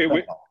Oilers would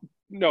be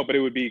no, but it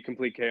would be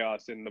complete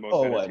chaos and the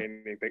most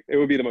entertaining thing. It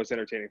would be the most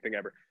entertaining thing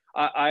ever.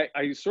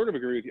 I sort of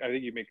agree with you. I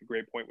think you make a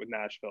great point with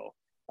Nashville.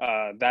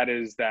 That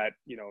is that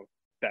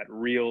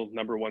real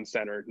number one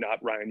center, not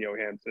Ryan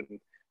Johansson,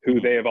 who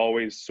they have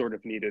always sort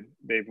of needed.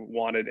 They've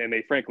wanted, and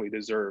they frankly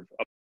deserve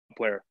a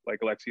player like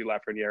Alexis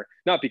Lafreniere,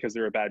 not because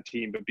they're a bad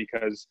team, but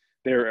because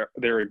they're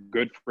a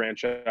good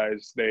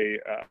franchise.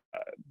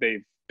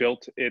 They've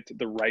built it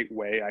the right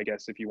way, I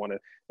guess, if you want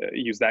to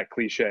use that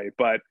cliche.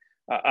 But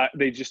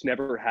they just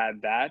never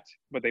had that.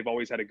 But they've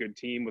always had a good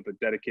team with a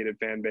dedicated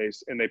fan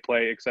base, and they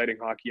play exciting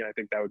hockey. And I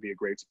think that would be a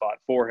great spot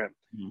for him.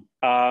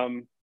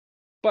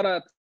 But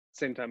at the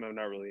same time, I'm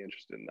not really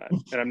interested in that,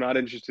 and I'm not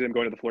interested in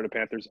going to the Florida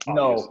Panthers.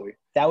 Obviously, no,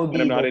 that would be.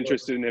 And I'm not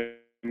interested in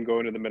him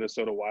going to the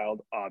Minnesota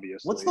Wild.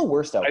 Obviously, what's the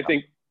worst outcome? I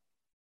think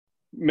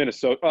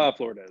Minnesota,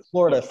 Florida is.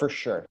 Florida for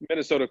sure.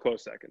 Minnesota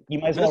close second. You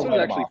might as well.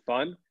 Minnesota's actually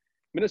fun.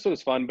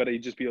 Minnesota's fun, but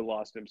he'd just be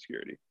lost in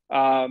obscurity.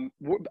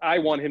 I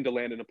want him to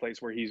land in a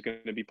place where he's going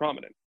to be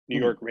prominent. New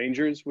York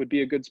Rangers would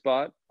be a good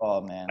spot.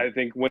 Oh man, I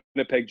think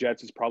Winnipeg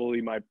Jets is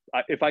probably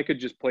if I could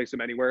just place him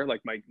anywhere,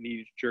 like my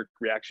knee-jerk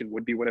reaction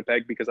would be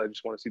Winnipeg, because I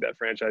just want to see that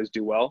franchise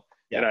do well.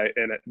 Yeah.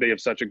 And they have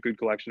such a good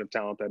collection of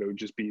talent that it would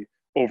just be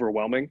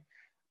overwhelming.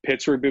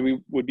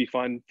 Pittsburgh would be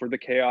fun for the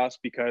chaos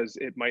because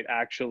it might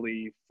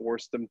actually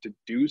force them to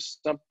do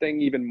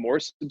something even more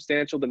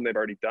substantial than they've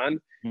already done.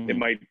 It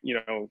might,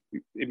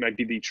 it might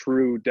be the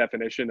true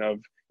definition of,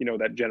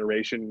 that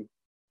generation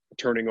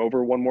turning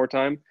over one more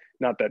time.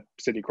 Not that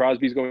Sidney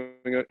Crosby's going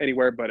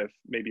anywhere, but if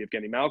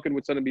Evgeny Malkin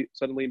would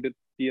suddenly be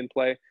in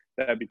play,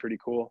 that'd be pretty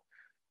cool.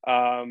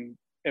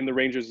 And the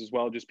Rangers as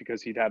well, just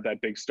because he'd have that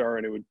big star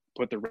and it would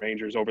put the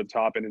Rangers over the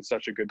top and in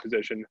such a good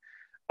position.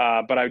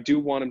 But I do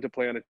want him to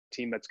play on a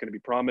team that's going to be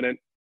prominent.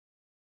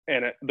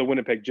 And the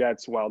Winnipeg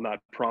Jets, while not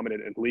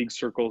prominent in league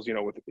circles,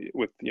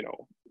 with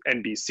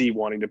NBC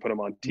wanting to put him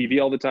on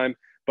TV all the time,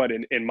 but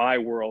in my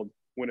world,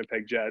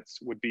 Winnipeg Jets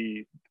would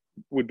be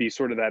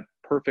sort of that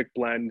perfect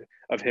blend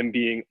of him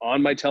being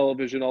on my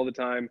television all the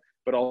time,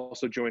 but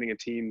also joining a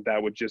team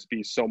that would just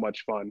be so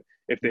much fun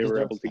if they were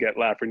able to get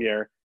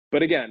Lafreniere.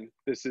 But again,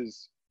 this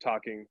is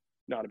talking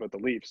not about the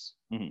Leafs.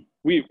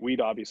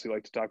 We'd obviously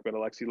like to talk about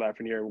Alexis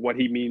Lafreniere, what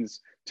he means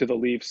to the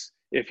Leafs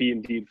if he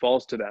indeed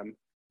falls to them.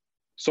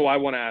 So I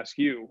want to ask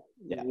you,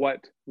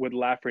 what would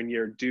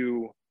Lafreniere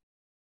do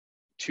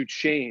to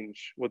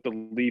change what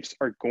the Leafs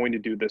are going to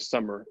do this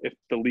summer if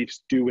the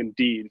Leafs do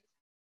indeed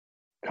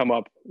come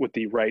up with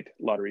the right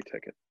lottery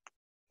ticket?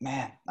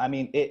 Man, I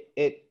mean,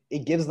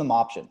 it gives them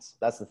options.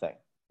 That's the thing.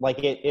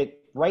 Like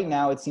it right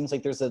now, it seems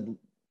like there's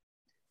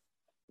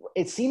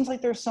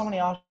so many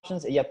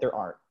options, yet there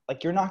aren't.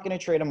 Like, you're not going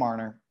to trade a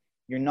Marner.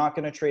 You're not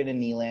going to trade a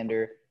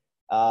Nylander.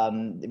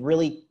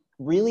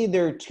 Really,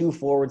 there are two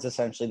forwards,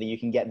 essentially, that you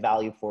can get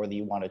value for that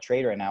you want to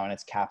trade right now, and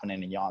it's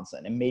Kapanen and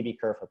Janssen, and maybe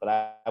Kerfoot, but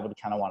I would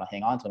kind of want to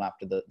hang on to him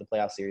after the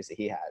playoff series that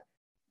he had.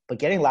 But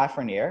getting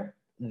Lafreniere,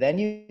 then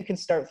you can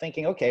start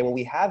thinking, okay, well,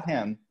 we have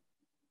him.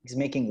 He's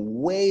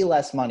making way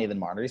less money than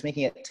Marner. He's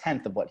making a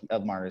tenth of what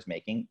Marner's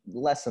making,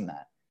 less than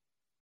that.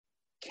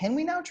 Can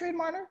we now trade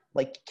Marner?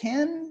 Like,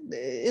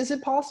 is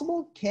it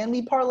possible? Can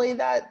we parlay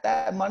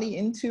that money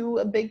into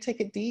a big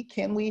ticket D?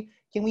 Can we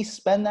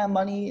spend that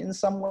money in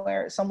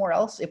somewhere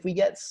else? If we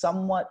get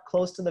somewhat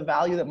close to the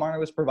value that Marner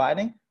was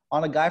providing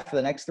on a guy for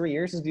the next 3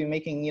 years who's going to be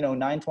making,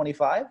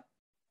 $925,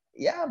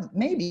 yeah,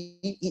 maybe.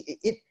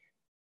 It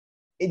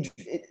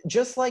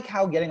just like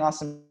how getting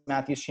Austin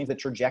Matthews changed the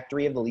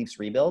trajectory of the Leafs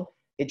rebuild.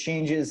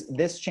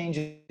 This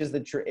changes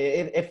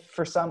if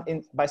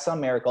by some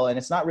miracle, and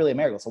it's not really a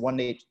miracle, it's a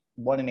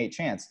 1 in 8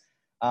 chance,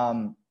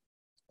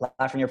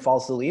 Lafreniere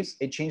falls to the Leafs,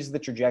 it changes the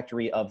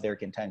trajectory of their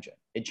contention.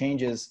 It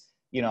changes,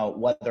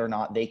 whether or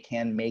not they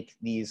can make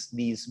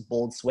these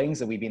bold swings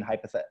that we've been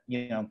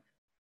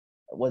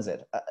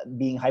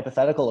being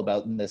hypothetical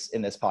about in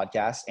this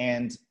podcast,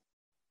 and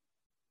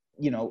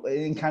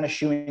and kind of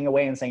shooing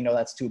away and saying, no,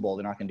 that's too bold.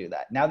 They're not going to do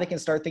that. Now they can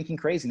start thinking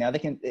crazy. Now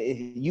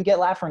you get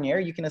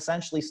Lafreniere, you can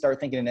essentially start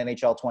thinking in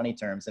NHL 20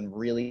 terms and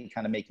really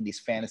kind of making these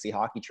fantasy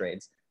hockey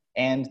trades.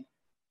 And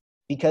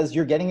because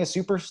you're getting a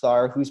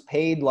superstar who's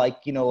paid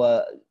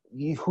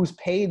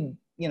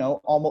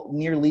almost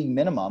near league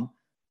minimum,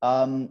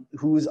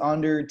 who's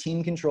under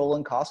team control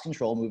and cost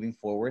control moving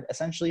forward,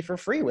 essentially for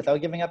free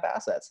without giving up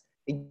assets.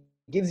 It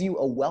gives you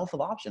a wealth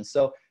of options.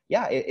 So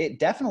yeah, it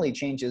definitely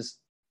changes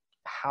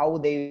how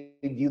they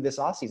view this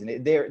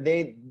offseason.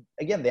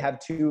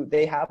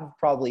 They have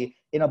probably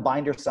in a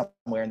binder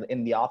somewhere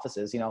in the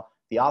offices,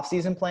 the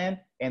offseason plan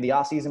and the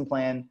offseason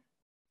plan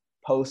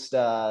post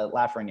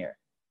Lafreniere.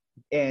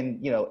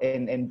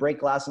 And break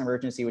glass in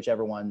emergency,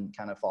 whichever one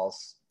kind of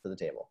falls to the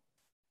table.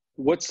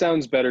 What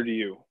sounds better to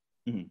you?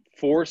 Mm-hmm.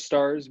 4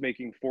 stars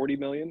making $40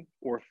 million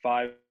or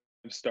 5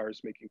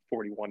 stars making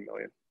 $41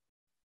 million?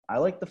 I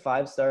like the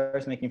 5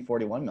 stars making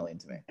 $41 million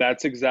to me.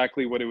 That's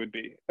exactly what it would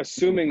be.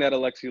 Assuming that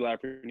Alexis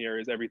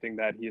Lafreniere is everything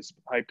that he is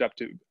hyped up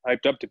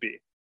to be,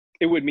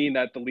 it would mean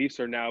that the Leafs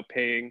are now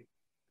paying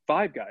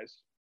 5 guys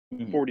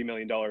 $40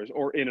 million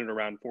or in and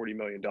around $40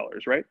 million,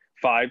 right?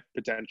 5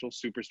 potential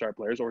superstar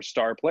players or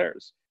star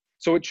players.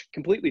 So it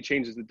completely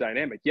changes the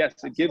dynamic. Yes,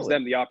 it gives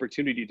them the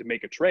opportunity to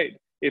make a trade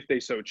if they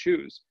so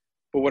choose.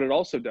 But what it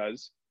also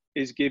does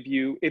is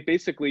it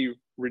basically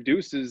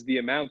reduces the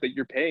amount that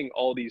you're paying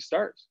all these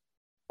stars.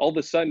 All of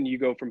a sudden you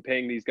go from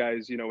paying these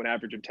guys, an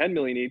average of $10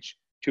 million each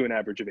to an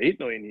average of $8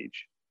 million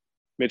each.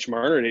 Mitch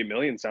Marner at $8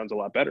 million sounds a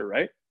lot better,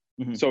 right?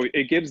 Mm-hmm. So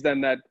it gives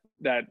them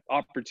that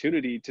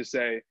opportunity to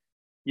say,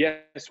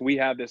 yes, we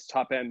have this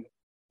top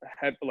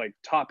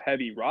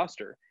heavy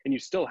roster, and you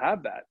still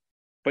have that.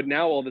 But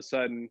now all of a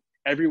sudden,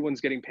 everyone's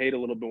getting paid a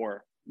little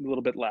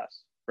bit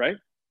less, right?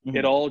 Mm-hmm.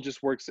 It all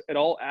just works. It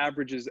all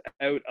averages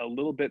out a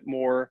little bit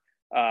more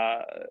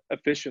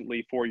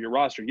efficiently for your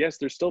roster. Yes,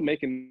 they're still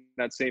making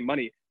that same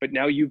money, but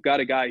now you've got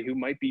a guy who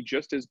might be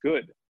just as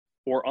good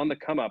or on the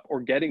come up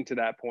or getting to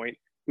that point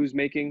who's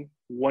making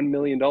 $1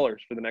 million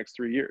for the next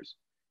 3 years.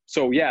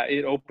 So yeah,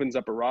 it opens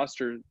up a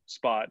roster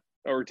spot,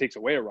 or it takes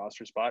away a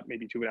roster spot,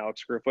 maybe to an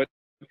Alex Kerfoot,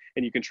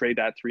 and you can trade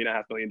that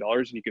 $3.5 million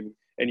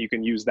and you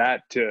can use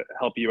that to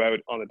help you out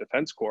on the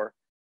defense core.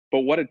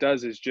 But what it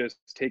does is just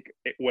take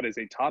what is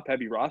a top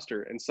heavy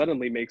roster and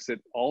suddenly makes it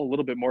all a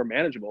little bit more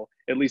manageable,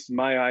 at least in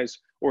my eyes,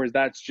 or is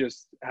that's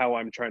just how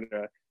I'm trying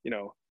to,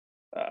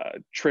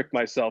 trick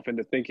myself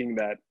into thinking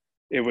that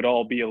it would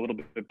all be a little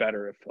bit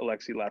better if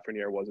Alexis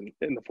Lafreniere wasn't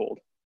in the fold.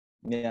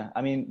 Yeah,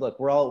 I mean, look,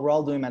 we're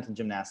all doing mental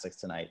gymnastics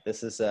tonight.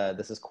 This is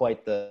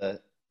quite the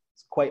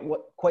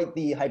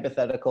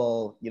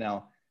hypothetical,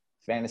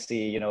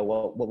 fantasy.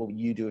 What will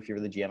you do if you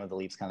were the GM of the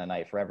Leafs kind of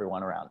night for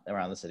everyone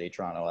around the city of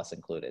Toronto, us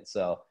included.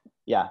 So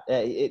yeah,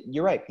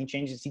 you're right. He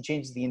changes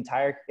the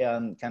entire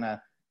kind of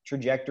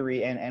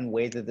trajectory and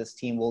way that this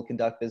team will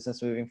conduct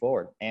business moving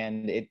forward.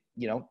 And it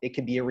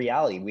could be a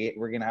reality.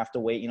 We're going to have to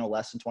wait,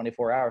 less than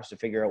 24 hours to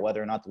figure out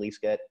whether or not the Leafs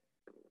get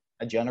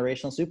a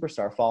generational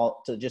superstar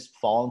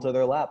fall into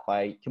their lap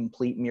by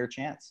complete mere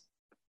chance.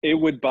 It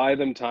would buy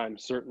them time,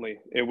 certainly.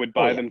 It would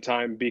buy them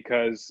time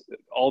because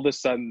all of a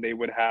sudden they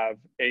would have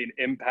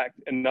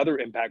another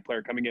impact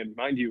player coming in.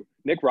 Mind you,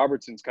 Nick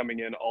Robertson's coming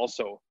in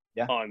also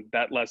on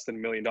that less than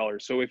 $1 million.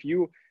 So if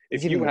you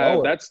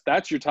have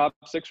that's your top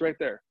six right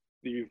there.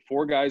 The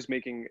 4 guys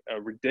making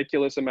a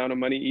ridiculous amount of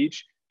money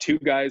each, 2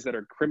 guys that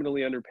are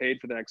criminally underpaid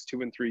for the next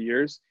 2 and 3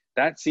 years.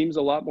 That seems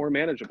a lot more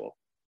manageable.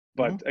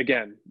 But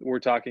again, we're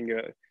talking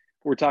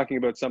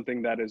about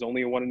something that is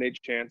only a 1 in 8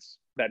 chance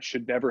that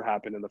should never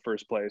happen in the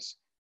first place.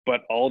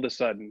 But all of a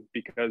sudden,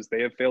 because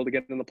they have failed to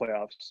get in the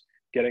playoffs,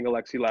 getting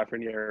Alexis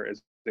Lafreniere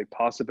is a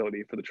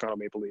possibility for the Toronto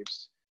Maple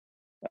Leafs.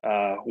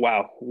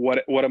 Wow,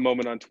 what a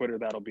moment on Twitter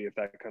that'll be if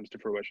that comes to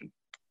fruition.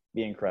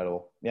 Be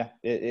incredible. Yeah,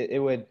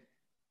 it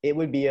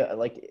would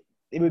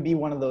be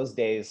one of those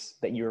days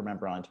that you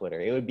remember on Twitter.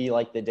 It would be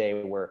like the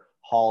day where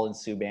Hall and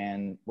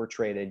Subban were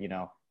traded,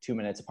 2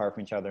 minutes apart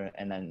from each other,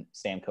 and then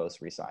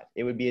Stamkos re-signed.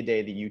 It would be a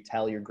day that you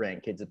tell your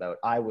grandkids about.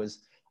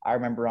 I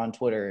remember on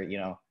Twitter,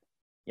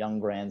 young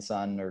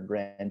grandson or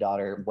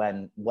granddaughter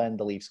when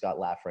the Leafs got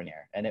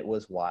Lafreniere, and it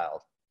was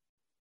wild.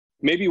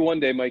 Maybe one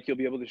day, Mike, you'll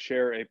be able to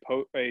share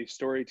a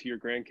story to your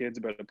grandkids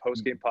about a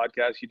post-game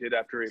podcast you did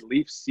after a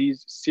Leafs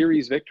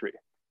series victory.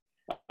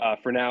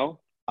 For now,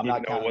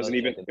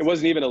 it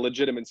wasn't even a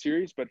legitimate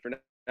series, but for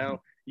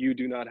now, you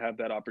do not have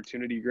that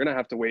opportunity. You're going to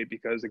have to wait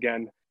because,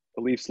 again,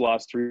 the Leafs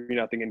lost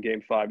 3-0 in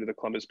Game 5 to the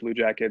Columbus Blue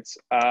Jackets.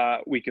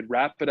 We could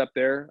wrap it up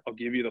there. I'll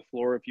give you the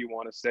floor if you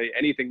want to say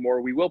anything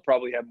more. We will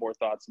probably have more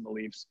thoughts on the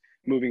Leafs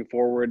moving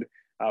forward.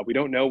 We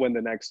don't know when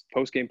the next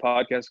post-game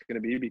podcast is going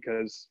to be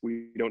because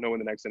we don't know when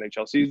the next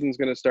NHL season is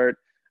going to start.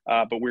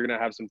 But we're going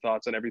to have some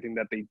thoughts on everything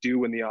that they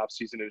do in the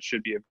offseason. It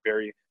should be a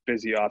very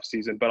busy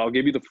offseason. But I'll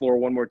give you the floor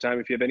one more time.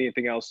 If you have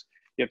anything else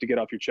you have to get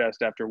off your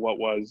chest after what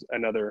was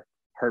another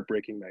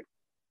heartbreaking night.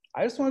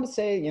 I just wanted to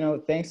say,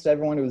 thanks to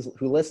everyone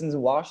who listens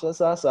and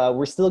watches us.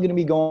 We're still going to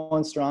be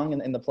going strong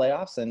in the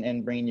playoffs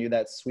and bringing you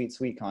that sweet,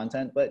 sweet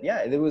content. But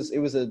yeah, it was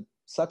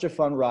such a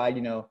fun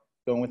ride,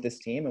 going with this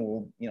team, and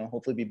we'll,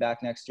 hopefully be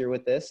back next year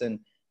with this and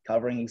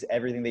covering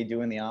everything they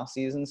do in the off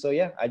season. So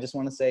yeah, I just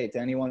want to say to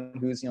anyone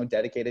who's,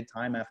 dedicated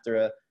time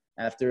after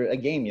a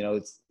game,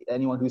 it's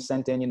anyone who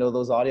sent in,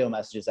 those audio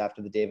messages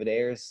after the David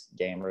Ayers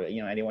game, or,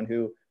 anyone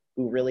who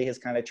really has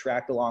kind of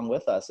tracked along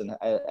with us. And,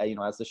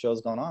 as the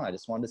show's gone on, I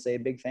just wanted to say a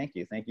big thank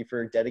you. Thank you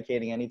for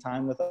dedicating any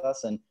time with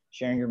us and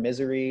sharing your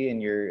misery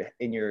and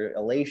your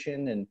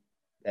elation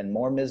and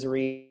more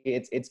misery.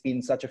 It's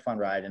been such a fun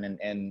ride,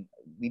 and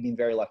we've been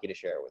very lucky to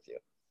share it with you.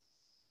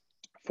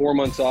 4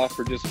 months off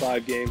for just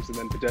 5 games, and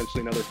then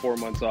potentially another 4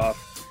 months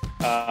off.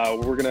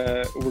 We're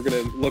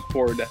gonna look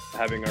forward to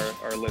having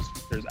our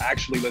listeners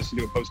actually listen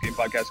to a post-game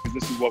podcast, because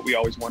this is what we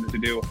always wanted to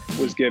do,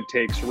 was give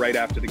takes right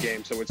after the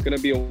game. So it's going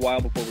to be a while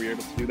before we're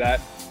able to do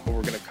that, but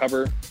we're going to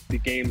cover the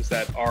games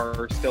that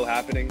are still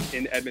happening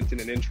in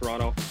Edmonton and in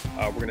Toronto.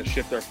 We're going to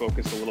shift our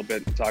focus a little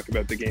bit and talk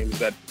about the games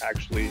that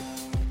actually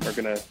are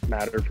going to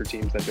matter for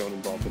teams that don't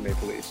involve the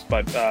Maple Leafs.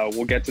 But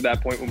we'll get to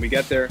that point when we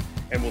get there,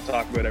 and we'll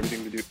talk about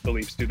everything the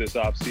Leafs do this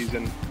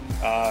offseason.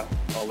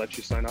 I'll let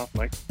you sign off,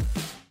 Mike.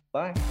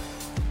 Bye.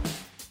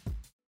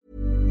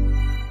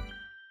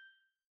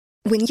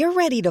 When you're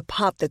ready to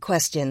pop the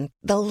question,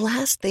 the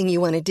last thing you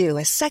want to do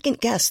is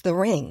second-guess the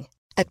ring.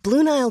 At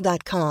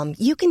BlueNile.com,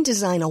 you can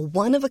design a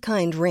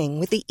one-of-a-kind ring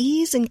with the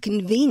ease and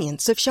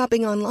convenience of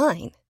shopping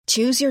online.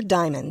 Choose your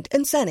diamond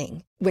and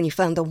setting. When you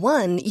find the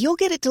one, you'll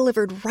get it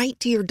delivered right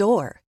to your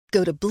door.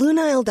 Go to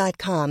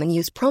BlueNile.com and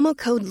use promo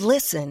code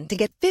LISTEN to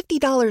get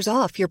 $50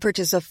 off your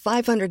purchase of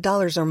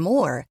 $500 or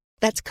more.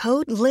 That's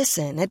code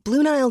LISTEN at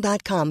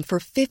BlueNile.com for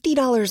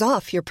 $50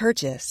 off your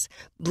purchase.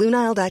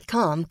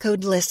 BlueNile.com,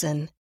 code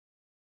LISTEN.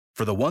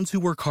 For the ones who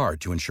work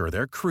hard to ensure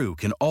their crew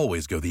can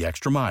always go the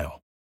extra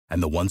mile,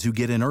 and the ones who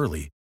get in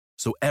early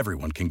so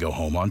everyone can go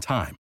home on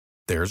time,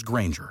 there's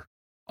Grainger,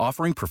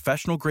 offering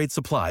professional-grade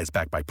supplies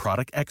backed by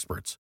product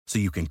experts so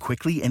you can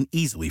quickly and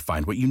easily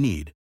find what you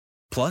need.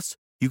 Plus,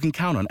 you can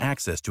count on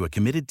access to a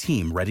committed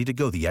team ready to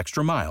go the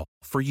extra mile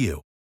for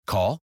you.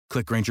 Call,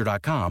 click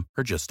Grainger.com,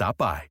 or just stop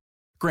by.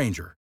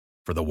 Grainger,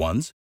 for the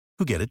ones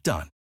who get it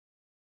done.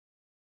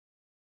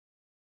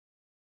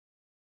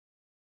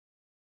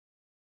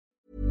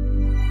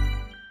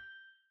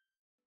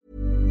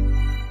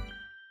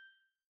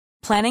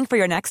 Planning for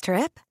your next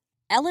trip?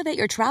 Elevate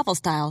your travel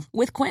style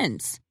with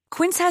Quince.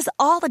 Quince has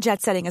all the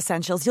jet-setting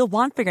essentials you'll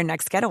want for your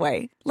next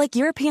getaway, like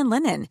European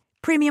linen,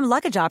 premium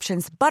luggage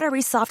options,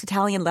 buttery soft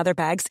Italian leather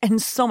bags,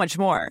 and so much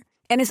more.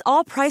 And is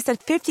all priced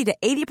at 50 to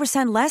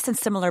 80% less than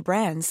similar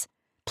brands.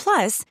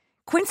 Plus,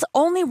 Quince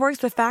only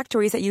works with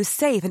factories that use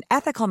safe and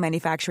ethical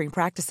manufacturing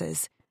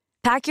practices.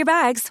 Pack your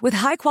bags with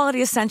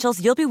high-quality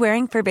essentials you'll be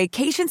wearing for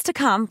vacations to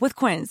come with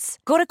Quince.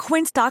 Go to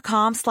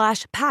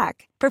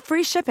quince.com/pack for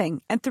free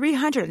shipping and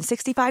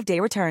 365-day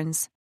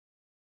returns.